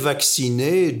fait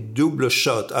vacciner double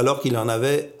shot, alors qu'il n'en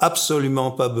avait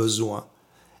absolument pas besoin.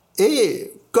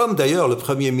 Et comme d'ailleurs le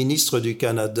Premier ministre du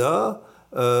Canada,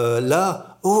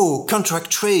 là, oh,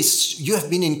 contact trace, you have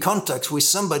been in contact with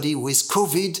somebody with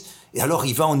COVID. Et alors,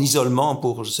 il va en isolement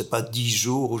pour, je ne sais pas, 10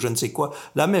 jours ou je ne sais quoi.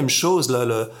 La même chose,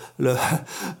 là,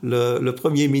 le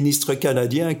Premier ministre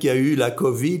canadien qui a eu la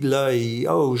COVID, là,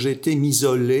 j'ai été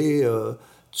isolé.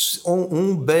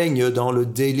 On baigne dans le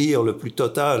délire le plus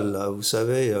total, là, vous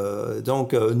savez.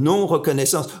 Donc,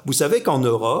 non-reconnaissance. Vous savez qu'en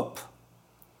Europe,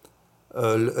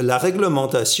 la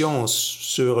réglementation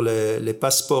sur les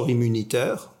passeports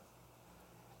immunitaires,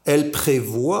 elle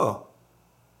prévoit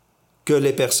que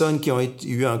les personnes qui ont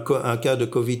eu un cas de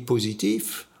Covid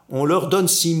positif, on leur donne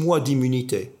 6 mois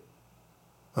d'immunité.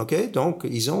 Ok? Donc,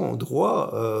 ils ont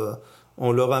droit,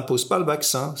 on ne leur impose pas le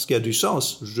vaccin, ce qui a du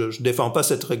sens. Je ne défends pas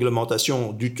cette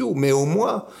réglementation du tout, mais au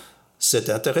moins, c'est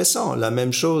intéressant. La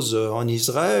même chose en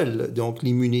Israël, donc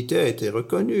l'immunité a été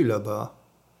reconnue là-bas.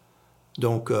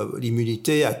 Donc,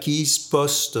 l'immunité acquise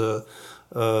post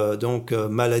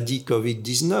maladie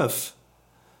Covid-19.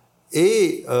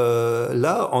 Et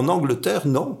là, en Angleterre,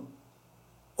 non.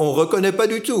 On ne reconnaît pas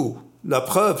du tout. La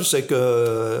preuve, c'est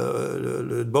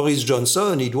que Boris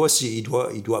Johnson, il doit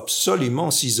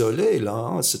absolument s'isoler, là.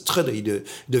 Hein. Il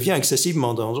devient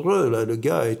excessivement dangereux. Là. Le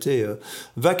gars a été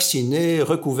vacciné,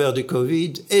 recouvert du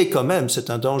Covid, et quand même, c'est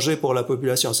un danger pour la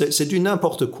population. C'est du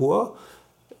n'importe quoi.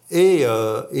 Et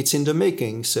it's in the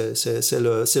making, c'est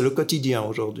le quotidien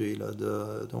aujourd'hui.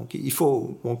 Donc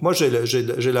moi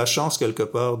j'ai la chance quelque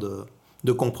part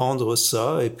de comprendre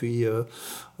ça. Et puis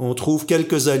on trouve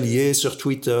quelques alliés sur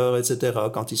Twitter, etc.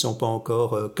 Quand ils sont pas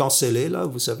encore cancellés là,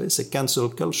 vous savez, c'est cancel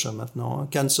culture maintenant, hein,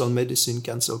 cancel medicine,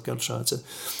 cancel culture. Etc.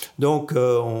 Donc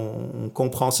on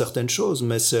comprend certaines choses,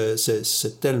 mais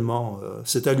c'est tellement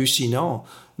c'est hallucinant.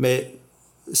 Mais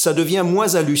ça devient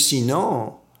moins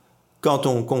hallucinant quand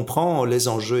on comprend les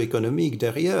enjeux économiques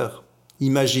derrière.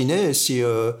 Imaginez si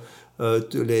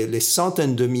les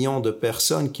centaines de millions de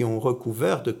personnes qui ont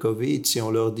recouvert de Covid, si on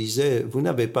leur disait « vous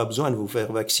n'avez pas besoin de vous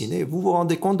faire vacciner », vous vous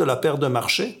rendez compte de la perte de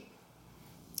marché?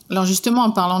 Alors justement, en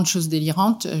parlant de choses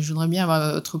délirantes, je voudrais bien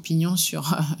avoir votre opinion sur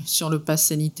le pass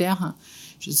sanitaire.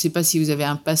 Je ne sais pas si vous avez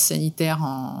un pass sanitaire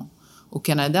au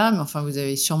Canada, mais enfin vous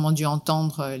avez sûrement dû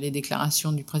entendre les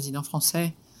déclarations du président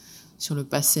français sur le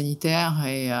pass sanitaire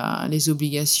et les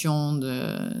obligations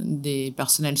des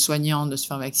personnels soignants de se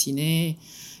faire vacciner,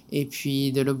 et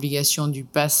puis de l'obligation du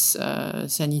pass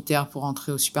sanitaire pour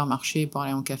entrer au supermarché, pour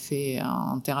aller en café,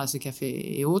 en terrasse de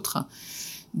café et autres.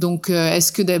 Donc,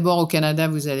 est-ce que d'abord au Canada,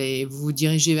 vous allez vous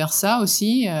diriger vers ça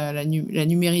aussi, la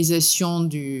numérisation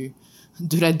de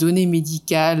la donnée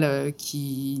médicale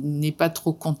qui n'est pas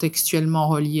trop contextuellement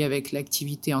reliée avec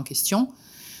l'activité en question?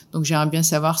 Donc, j'aimerais bien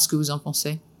savoir ce que vous en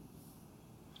pensez.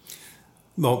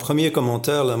 Bon, premier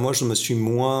commentaire, là, moi je me suis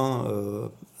moins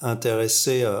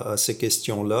intéressé à ces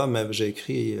questions-là, même j'ai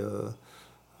écrit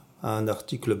un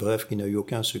article bref qui n'a eu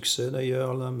aucun succès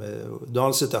d'ailleurs, là, mais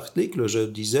dans cet article, je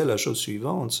disais la chose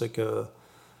suivante, c'est que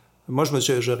moi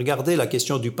j'ai regardé la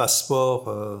question du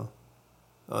passeport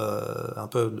un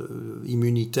peu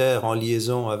immunitaire en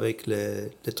liaison avec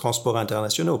les transports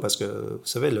internationaux, parce que vous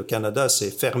savez, le Canada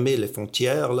s'est fermé les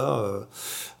frontières là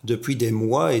depuis des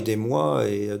mois,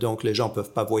 et donc les gens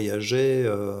peuvent pas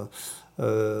voyager.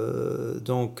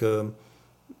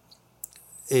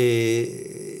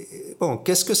 Et bon,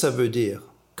 qu'est-ce que ça veut dire?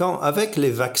 Avec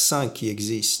les vaccins qui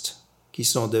existent, qui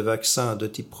sont des vaccins de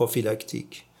type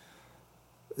prophylactique,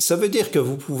 ça veut dire que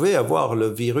vous pouvez avoir le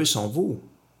virus en vous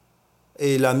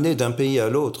et l'amener d'un pays à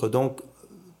l'autre. Donc,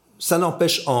 ça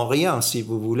n'empêche en rien, si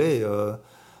vous voulez,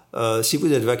 si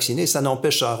vous êtes vacciné, ça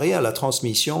n'empêche en rien la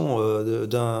transmission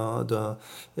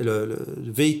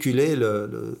véhiculer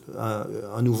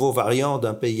un nouveau variant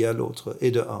d'un pays à l'autre,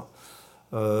 et de un.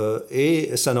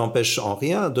 Et ça n'empêche en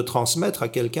rien de transmettre à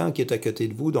quelqu'un qui est à côté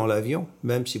de vous dans l'avion,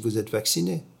 même si vous êtes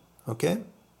vacciné. OK?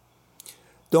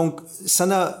 Donc,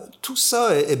 tout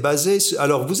ça est basé sur...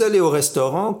 Alors, vous allez au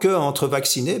restaurant, qu'entre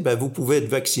vaccinés, ben, vous pouvez être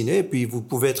vacciné, puis vous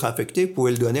pouvez être infecté, vous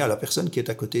pouvez le donner à la personne qui est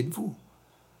à côté de vous.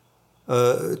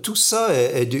 Tout ça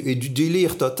est du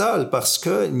délire total parce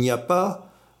qu'il n'y a pas,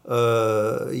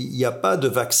 il n'y a pas de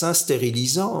vaccin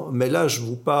stérilisant. Mais là, je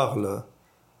vous parle.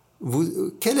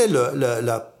 Quel est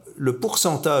le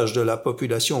pourcentage de la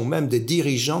population ou même des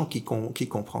dirigeants qui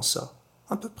comprend ça?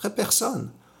 À peu près personne.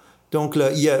 Donc là,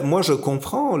 moi je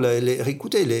comprends,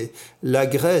 écoutez, la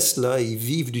Grèce, là, ils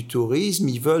vivent du tourisme,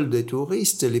 ils veulent des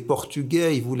touristes, les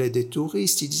Portugais, ils voulaient des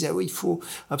touristes, ils disaient, ah oui, il faut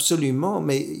absolument,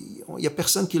 mais il n'y a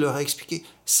personne qui leur a expliqué,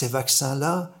 ces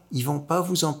vaccins-là, ils vont pas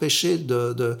vous empêcher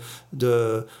de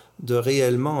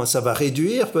réellement, ça va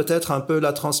réduire peut-être un peu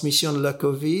la transmission de la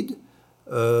Covid,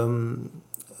 euh,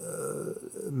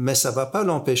 mais ça ne va pas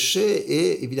l'empêcher.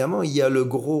 Et évidemment, il y a le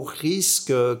gros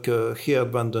risque que Geert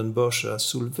Vanden Bossche a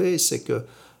soulevé, c'est que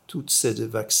tous ces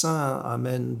vaccins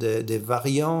amènent des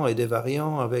variants et des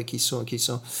variants qui sont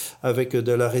avec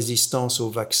de la résistance aux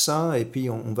vaccins, et puis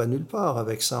on va nulle part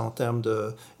avec ça en termes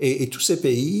de... Et tous ces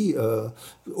pays,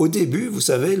 au début, vous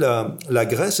savez, la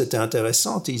Grèce était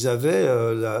intéressante. Ils avaient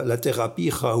la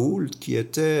thérapie Raoult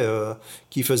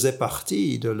qui faisait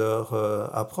partie de leur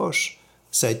approche.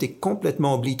 Ça a été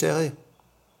complètement oblitéré.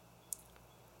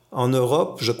 En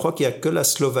Europe, je crois qu'il n'y a que la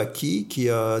Slovaquie qui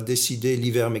a décidé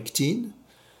l'ivermectine.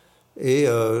 Et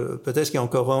peut-être qu'il y a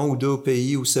encore un ou deux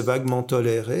pays où c'est vaguement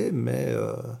toléré, mais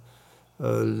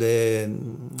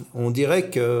on dirait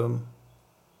que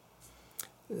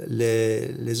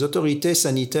les autorités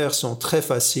sanitaires sont très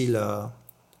faciles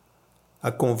à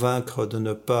convaincre de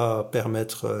ne pas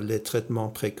permettre les traitements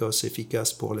précoces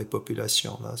efficaces pour les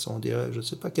populations. Là, on dirait, je ne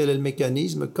sais pas quel est le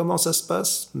mécanisme, comment ça se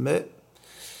passe, mais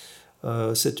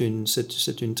c'est une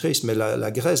triste. Mais la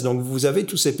Grèce, donc vous avez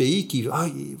tous ces pays qui... vous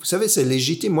savez, c'est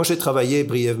légitime. Moi, j'ai travaillé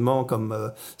brièvement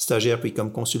comme stagiaire puis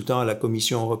comme consultant à la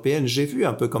Commission européenne. J'ai vu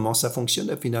un peu comment ça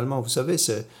fonctionnait finalement. Vous savez,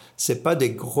 c'est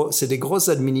des grosses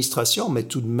administrations, mais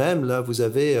tout de même, là, vous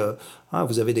avez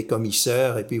des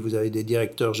commissaires, et puis vous avez des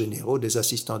directeurs généraux, des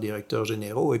assistants directeurs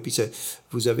généraux, et puis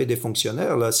vous avez des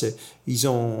fonctionnaires. Là,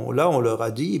 on leur a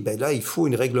dit, ben là, il faut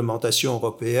une réglementation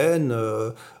européenne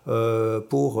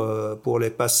pour les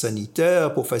passes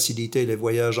sanitaires, pour faciliter les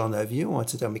voyages en avion,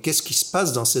 etc. Mais qu'est-ce qui se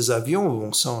passe dans ces avions,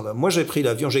 bon sang, là? Moi, j'ai pris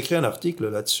l'avion, j'ai écrit un article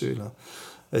là-dessus, là.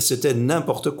 C'était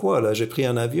n'importe quoi, là. J'ai pris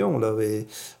un avion, là.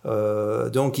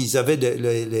 Donc, ils avaient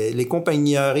les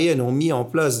compagnies aériennes ont mis en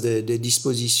place des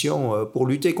dispositions pour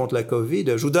lutter contre la Covid.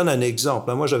 Je vous donne un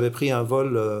exemple. Moi, j'avais pris un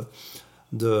vol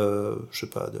de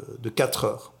 4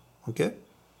 heures. OK?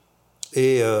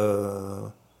 Et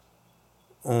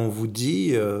on vous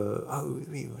dit,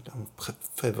 oui, on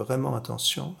fait vraiment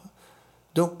attention.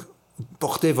 Donc,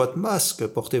 portez votre masque,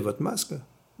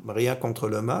 rien contre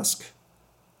le masque,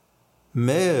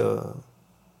 mais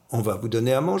on va vous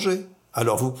donner à manger.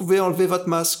 Alors, vous pouvez enlever votre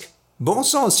masque. Bon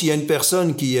sang, s'il y a une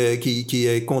personne qui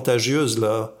est contagieuse,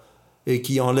 là, et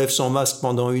qui enlève son masque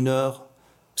pendant 1 heure,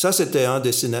 ça, c'était un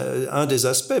des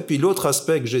aspects. Puis l'autre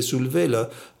aspect que j'ai soulevé, là,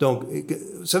 donc,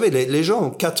 vous savez, les gens,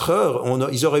 4 heures,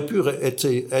 ils auraient pu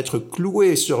être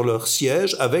cloués sur leur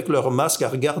siège avec leur masque à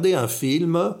regarder un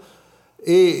film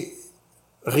et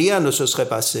rien ne se serait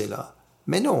passé là.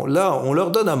 Mais non, là, on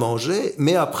leur donne à manger,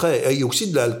 mais après, il y a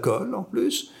aussi de l'alcool en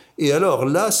plus. Et alors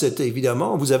là, c'est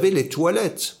évidemment, vous avez les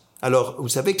toilettes. Alors, vous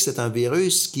savez que c'est un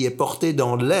virus qui est porté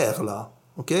dans l'air, là,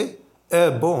 OK?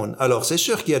 Airborne. Alors, c'est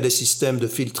sûr qu'il y a des systèmes de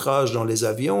filtrage dans les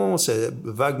avions, c'est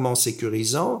vaguement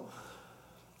sécurisant,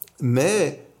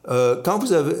 mais quand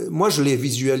moi je l'ai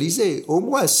visualisé, au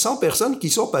moins 100 personnes qui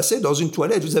sont passées dans une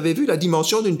toilette. Vous avez vu la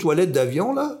dimension d'une toilette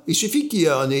d'avion, là? Il suffit qu'il y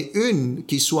en ait une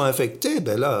qui soit infectée,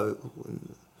 ben là...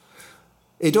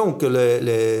 Et donc,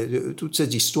 toute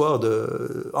cette histoire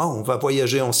de on va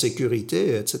voyager en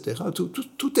sécurité, etc.,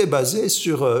 tout est basé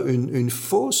sur une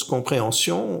fausse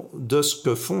compréhension de ce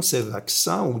que font ces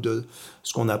vaccins, ou de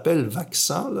ce qu'on appelle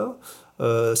vaccins, là,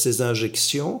 ces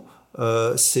injections.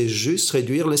 C'est juste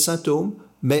réduire les symptômes.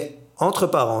 Mais, entre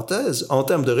parenthèses, en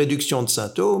termes de réduction de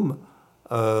symptômes,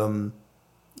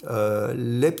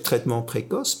 les traitements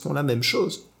précoces font la même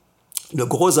chose. Le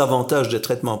gros avantage des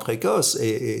traitements précoces,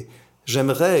 et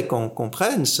j'aimerais qu'on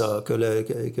comprenne ça,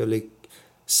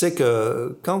 c'est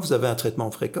que quand vous avez un traitement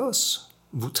précoce,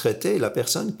 vous traitez la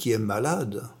personne qui est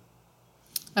malade.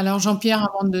 Alors Jean-Pierre,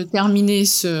 avant de terminer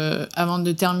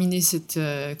cette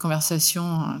conversation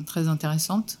très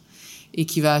intéressante et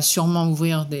qui va sûrement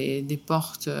ouvrir des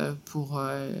portes pour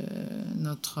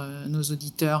nos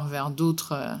auditeurs vers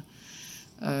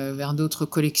d'autres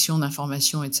collections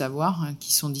d'informations et de savoirs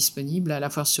qui sont disponibles à la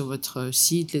fois sur votre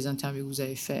site, les interviews que vous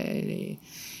avez faites,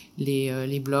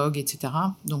 les blogs, etc.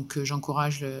 Donc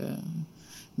j'encourage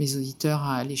mes auditeurs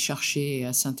à aller chercher et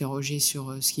à s'interroger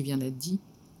sur ce qui vient d'être dit.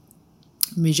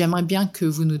 Mais j'aimerais bien que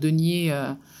vous nous donniez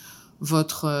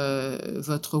votre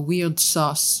weird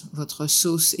sauce, votre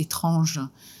sauce étrange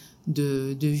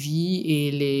de vie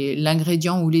et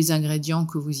l'ingrédient ou les ingrédients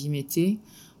que vous y mettez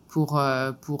pour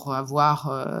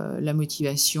avoir la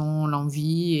motivation,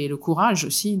 l'envie et le courage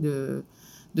aussi de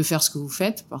faire ce que vous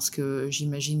faites, parce que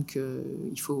j'imagine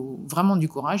qu'il faut vraiment du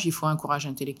courage. Il faut un courage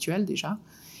intellectuel déjà,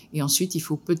 et ensuite il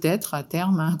faut peut-être à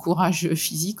terme un courage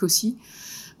physique aussi,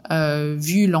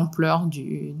 vu l'ampleur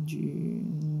du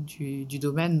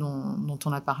domaine dont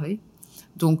on a parlé.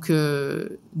 Donc,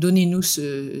 donnez-nous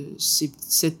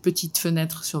cette petite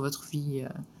fenêtre sur votre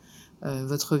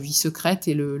vie secrète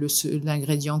et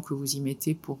l'ingrédient que vous y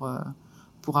mettez pour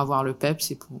avoir le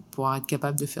peps et pour être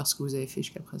capable de faire ce que vous avez fait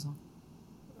jusqu'à présent.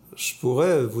 Je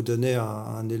pourrais vous donner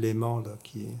un élément là,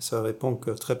 ça répond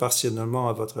que très partiellement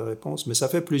à votre réponse, mais ça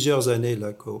fait plusieurs années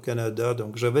là, qu'au Canada,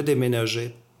 donc j'avais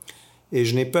déménagé et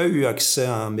je n'ai pas eu accès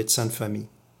à un médecin de famille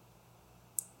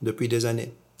depuis des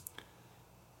années.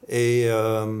 Et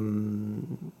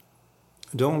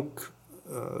donc,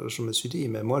 je me suis dit,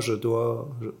 mais moi,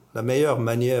 la meilleure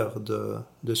manière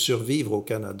de survivre au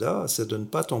Canada, c'est de ne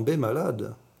pas tomber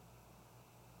malade.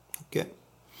 OK?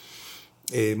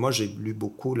 Et moi, j'ai lu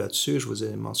beaucoup là-dessus, je vous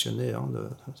ai mentionné, hein,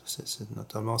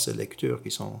 notamment ces lectures qui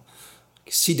sont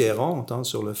sidérantes hein,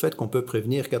 sur le fait qu'on peut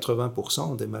prévenir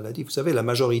 80% des maladies. Vous savez, la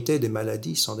majorité des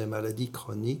maladies sont des maladies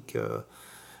chroniques.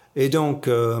 Et donc,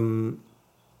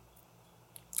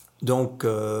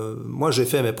 moi, j'ai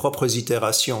fait mes propres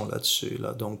itérations là-dessus.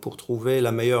 Là. Donc, pour trouver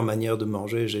la meilleure manière de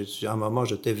manger, à un moment,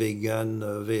 j'étais vegan,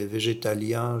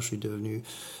 végétalien,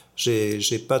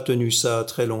 j'ai pas tenu ça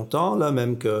très longtemps, là,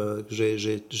 même que j'ai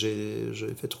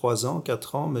fait 3 ans,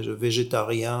 4 ans, mais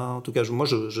végétarien. En tout cas, moi,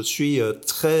 je suis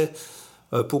très,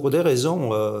 pour des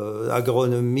raisons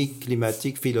agronomiques,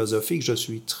 climatiques, philosophiques, je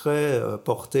suis très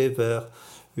porté vers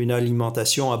une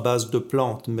alimentation à base de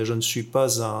plantes, mais je ne suis pas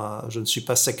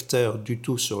sectaire du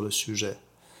tout sur le sujet.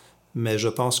 Mais je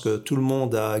pense que tout le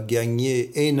monde a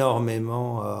gagné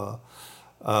énormément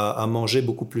à manger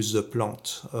beaucoup plus de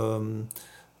plantes.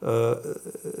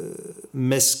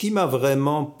 Mais ce qui m'a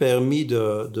vraiment permis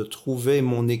de trouver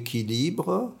mon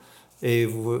équilibre, et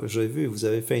j'ai vu, vous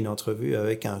avez fait une entrevue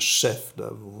avec un chef, là,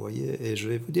 vous voyez, et je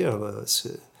vais vous dire,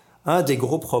 un des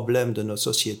gros problèmes de nos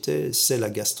sociétés, c'est la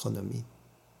gastronomie.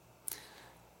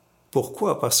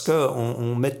 Pourquoi? Parce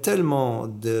qu'on met tellement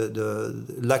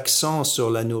l'accent sur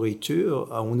la nourriture,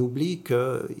 on oublie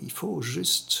qu'il faut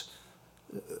juste...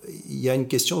 Il y a une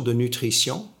question de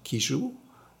nutrition qui joue,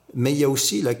 mais il y a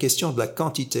aussi la question de la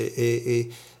quantité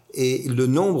et le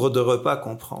nombre de repas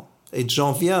qu'on prend. Et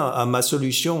j'en viens à ma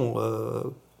solution,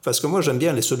 parce que moi j'aime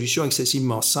bien les solutions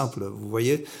excessivement simples, vous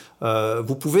voyez.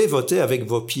 Vous pouvez voter avec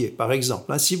vos pieds, par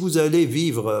exemple. Hein, si vous allez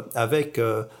vivre avec...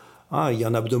 il y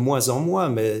en a de moins en moins,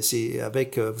 mais c'est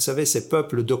avec, vous savez, ces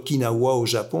peuples d'Okinawa au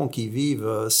Japon qui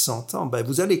vivent 100 ans, ben,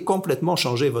 vous allez complètement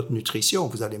changer votre nutrition.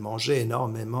 Vous allez manger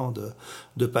énormément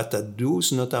de patates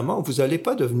douces, notamment. Vous n'allez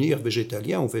pas devenir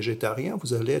végétalien ou végétarien,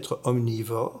 vous allez être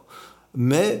omnivore,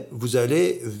 mais vous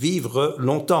allez vivre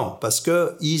longtemps parce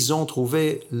qu'ils ont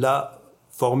trouvé la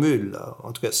formule.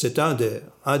 En tout cas, c'est un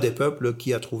des peuples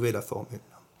qui a trouvé la formule.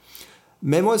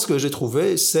 Mais moi, ce que j'ai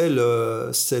trouvé, c'est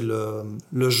le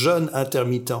jeûne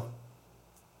intermittent.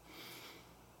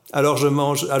 Alors,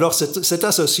 c'est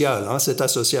asocial, hein, c'est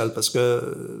asocial, parce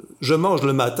que je mange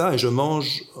le matin et je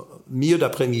mange milieu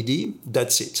d'après-midi,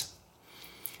 that's it.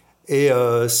 Et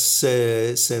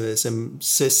c'est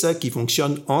ça qui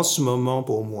fonctionne en ce moment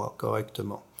pour moi,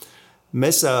 correctement.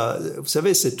 Mais ça, vous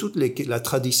savez, c'est toutes les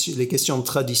questions de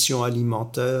tradition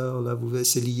alimentaire, là,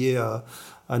 c'est lié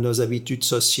à nos habitudes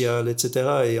sociales,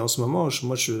 etc. Et en ce moment,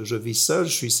 moi, je vis seul,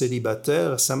 je suis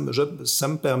célibataire, ça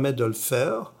me permet de le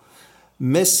faire,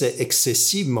 mais c'est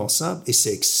excessivement simple et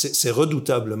c'est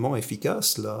redoutablement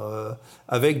efficace, là,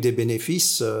 avec des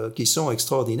bénéfices qui sont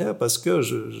extraordinaires parce que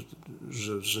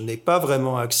je n'ai pas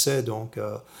vraiment accès donc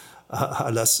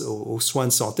aux soins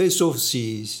de santé, sauf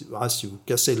si vous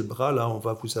cassez le bras, là, on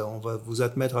va vous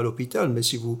admettre à l'hôpital, mais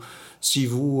si vous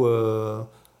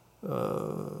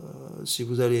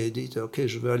allez dire, OK,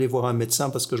 je vais aller voir un médecin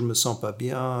parce que je me sens pas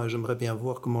bien, j'aimerais bien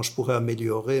voir comment je pourrais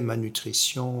améliorer ma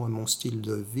nutrition, mon style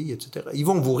de vie, etc. Ils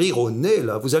vont vous rire au nez,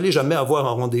 là. Vous allez jamais avoir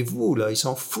un rendez-vous, là. Ils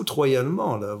s'en foutent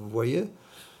royalement, là, vous voyez.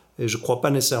 Et je crois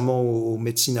pas nécessairement aux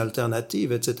médecines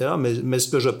alternatives, etc. Mais ce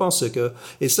que je pense, c'est que...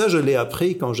 Et ça, je l'ai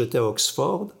appris quand j'étais à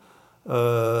Oxford.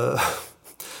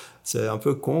 C'est un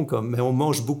peu con, mais on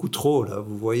mange beaucoup trop, là.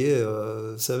 Vous voyez,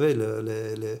 vous savez,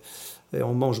 et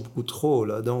on mange beaucoup trop,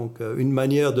 là. Donc, une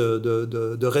manière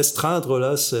de restreindre,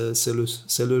 là,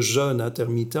 c'est le jeûne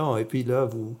intermittent. Et puis là,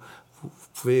 vous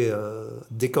pouvez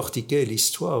décortiquer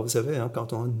l'histoire, vous savez, hein,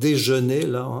 quand on déjeunait,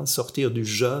 là, hein, sortir du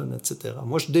jeûne, etc.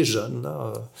 Moi, je déjeune,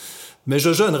 là, mais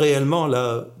je jeûne réellement,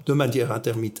 là, de manière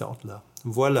intermittente, là.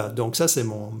 Voilà, donc ça, c'est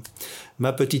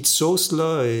ma petite sauce,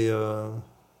 là, et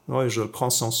ouais, je le prends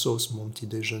sans sauce, mon petit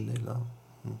déjeuner, là.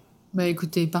 Bah,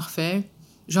 écoutez, parfait.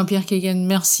 Jean-Pierre Kagan,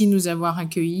 merci de nous avoir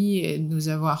accueillis et de nous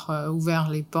avoir ouvert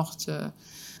les portes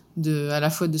à la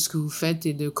fois de ce que vous faites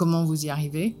et de comment vous y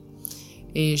arrivez.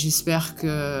 Et j'espère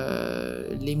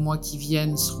que les mois qui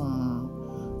viennent seront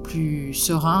plus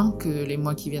sereins que les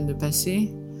mois qui viennent de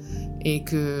passer et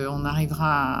qu'on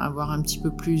arrivera à avoir un petit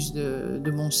peu plus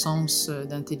de bon sens,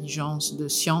 d'intelligence, de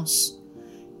science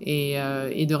et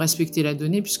de respecter la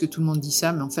donnée, puisque tout le monde dit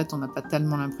ça, mais en fait, on n'a pas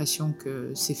tellement l'impression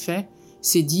que c'est fait.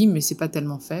 C'est dit, mais c'est pas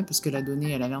tellement fait, parce que la donnée,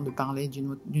 elle a l'air de parler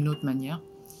d'une autre manière.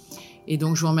 Et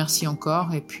donc, je vous remercie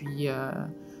encore, et puis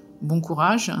bon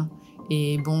courage,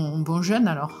 et bon jeûne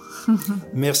alors.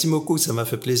 Merci beaucoup, ça m'a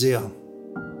fait plaisir.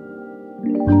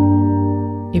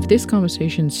 If this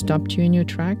conversation stopped you in your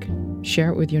track,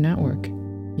 share it with your network.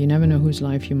 You never know whose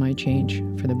life you might change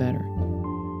for the better.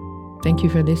 Thank you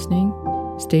for listening.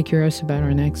 Stay curious about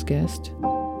our next guest,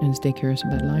 and stay curious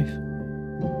about life.